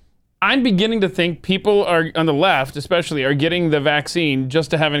mean, I'm beginning to think people are on the left, especially, are getting the vaccine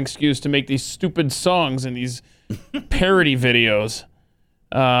just to have an excuse to make these stupid songs and these parody videos.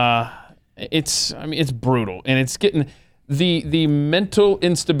 It's brutal, and it's getting the mental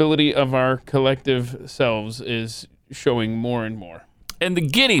instability of our collective selves is showing more and more. And the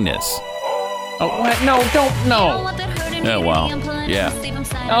giddiness. Oh, what? No, don't, no. Oh, wow. Yeah.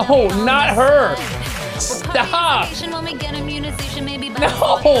 Oh, not her. Stop. No.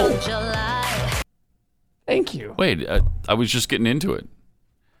 Thank you. Wait, I was just getting into it.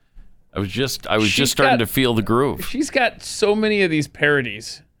 I was just starting to feel the groove. She's got so many of these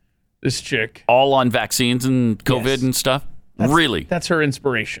parodies, this chick. All on vaccines and COVID and stuff? Really? That's her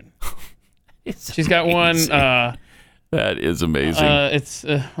inspiration. She's got one. That is amazing. It's,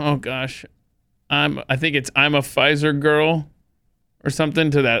 oh gosh. I think it's I'm a Pfizer girl or something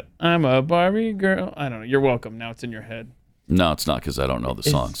to that. I'm a Barbie girl. I don't know. You're welcome. Now it's in your head. No, it's not because I don't know the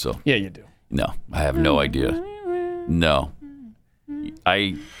song. So yeah, you do. No, I have no idea. No.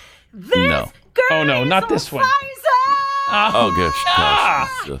 No. Oh, no, not this one. Oh,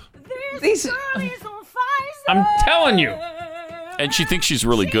 gosh. These, I'm telling you. And she thinks she's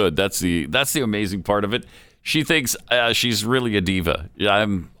really good. That's the amazing part of it. She thinks she's really a diva.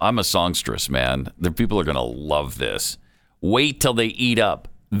 I'm a songstress, man. The people are going to love this. Wait till they eat up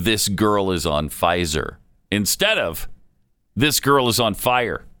This Girl Is on Pfizer instead of This Girl Is on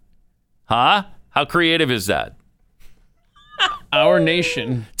Fire. Huh? How creative is that? Our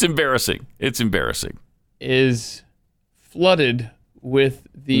nation. It's embarrassing. It's embarrassing. Is flooded with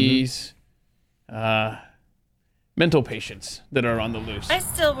these mental patients that are on the loose. I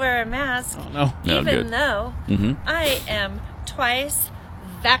still wear a mask, even though I am twice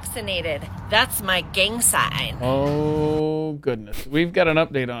vaccinated. That's my gang sign. Oh, goodness. We've got an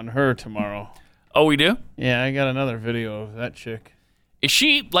update on her tomorrow. Oh, we do? Yeah, I got another video of that chick. Is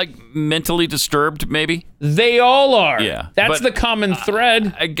she, like, mentally disturbed, maybe? They all are. Yeah. That's the common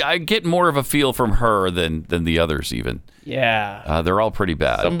thread. I get more of a feel from her than the others, even. Yeah. They're all pretty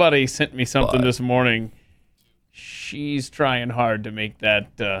bad. Somebody sent me something this morning. She's trying hard to make that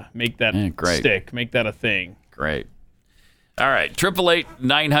stick, make that a thing. Great. All right.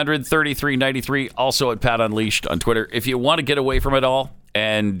 888-900-3393. Also at Pat Unleashed on Twitter. If you want to get away from it all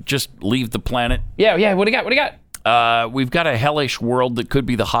and just leave the planet. Yeah. What do you got? We've got a hellish world that could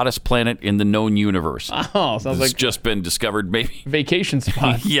be the hottest planet in the known universe. Oh, sounds like it's just been discovered, maybe. Vacation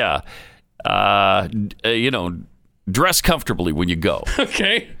spot. Yeah. Dress comfortably when you go.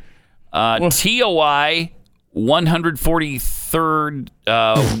 Okay. TOI 143rd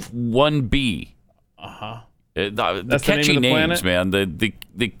 1B. Uh-huh. The catchy names, man.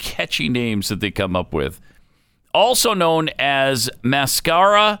 The catchy names that they come up with. Also known as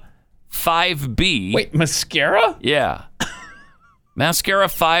Mascara 5B. Wait, mascara? Yeah. Mascara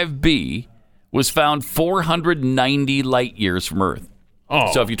 5B was found 490 light years from Earth.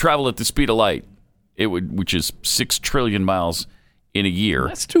 Oh. So if you travel at the speed of light, which is 6 trillion miles in a year.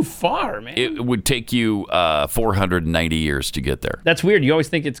 That's too far, man. It would take you 490 years to get there. That's weird. You always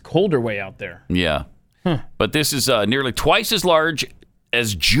think it's colder way out there. Yeah. But this is nearly twice as large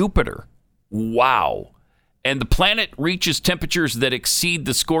as Jupiter. Wow. And the planet reaches temperatures that exceed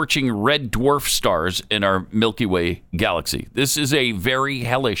the scorching red dwarf stars in our Milky Way galaxy. This is a very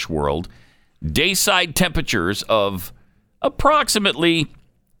hellish world. Dayside temperatures of approximately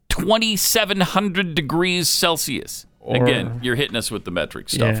 2,700 degrees Celsius. Again, you're hitting us with the metric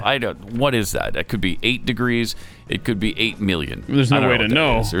stuff. Yeah. What is that? That could be 8 degrees. It could be 8 million. There's no way to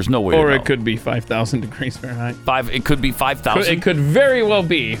know. There's no way to know. Or it could be 5,000 degrees Fahrenheit. It could be 5,000. It could very well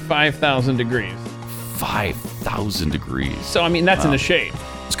be 5,000 degrees. 5,000 degrees. So, I mean, that's in the shade.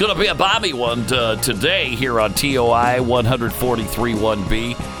 It's going to be a balmy one today here on TOI 143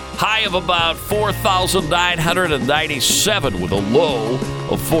 1B. High of about 4,997 with a low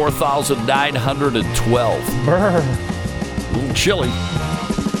of 4,912. Brr. A little chilly.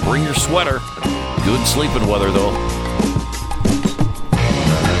 Bring your sweater. Good sleeping weather, though.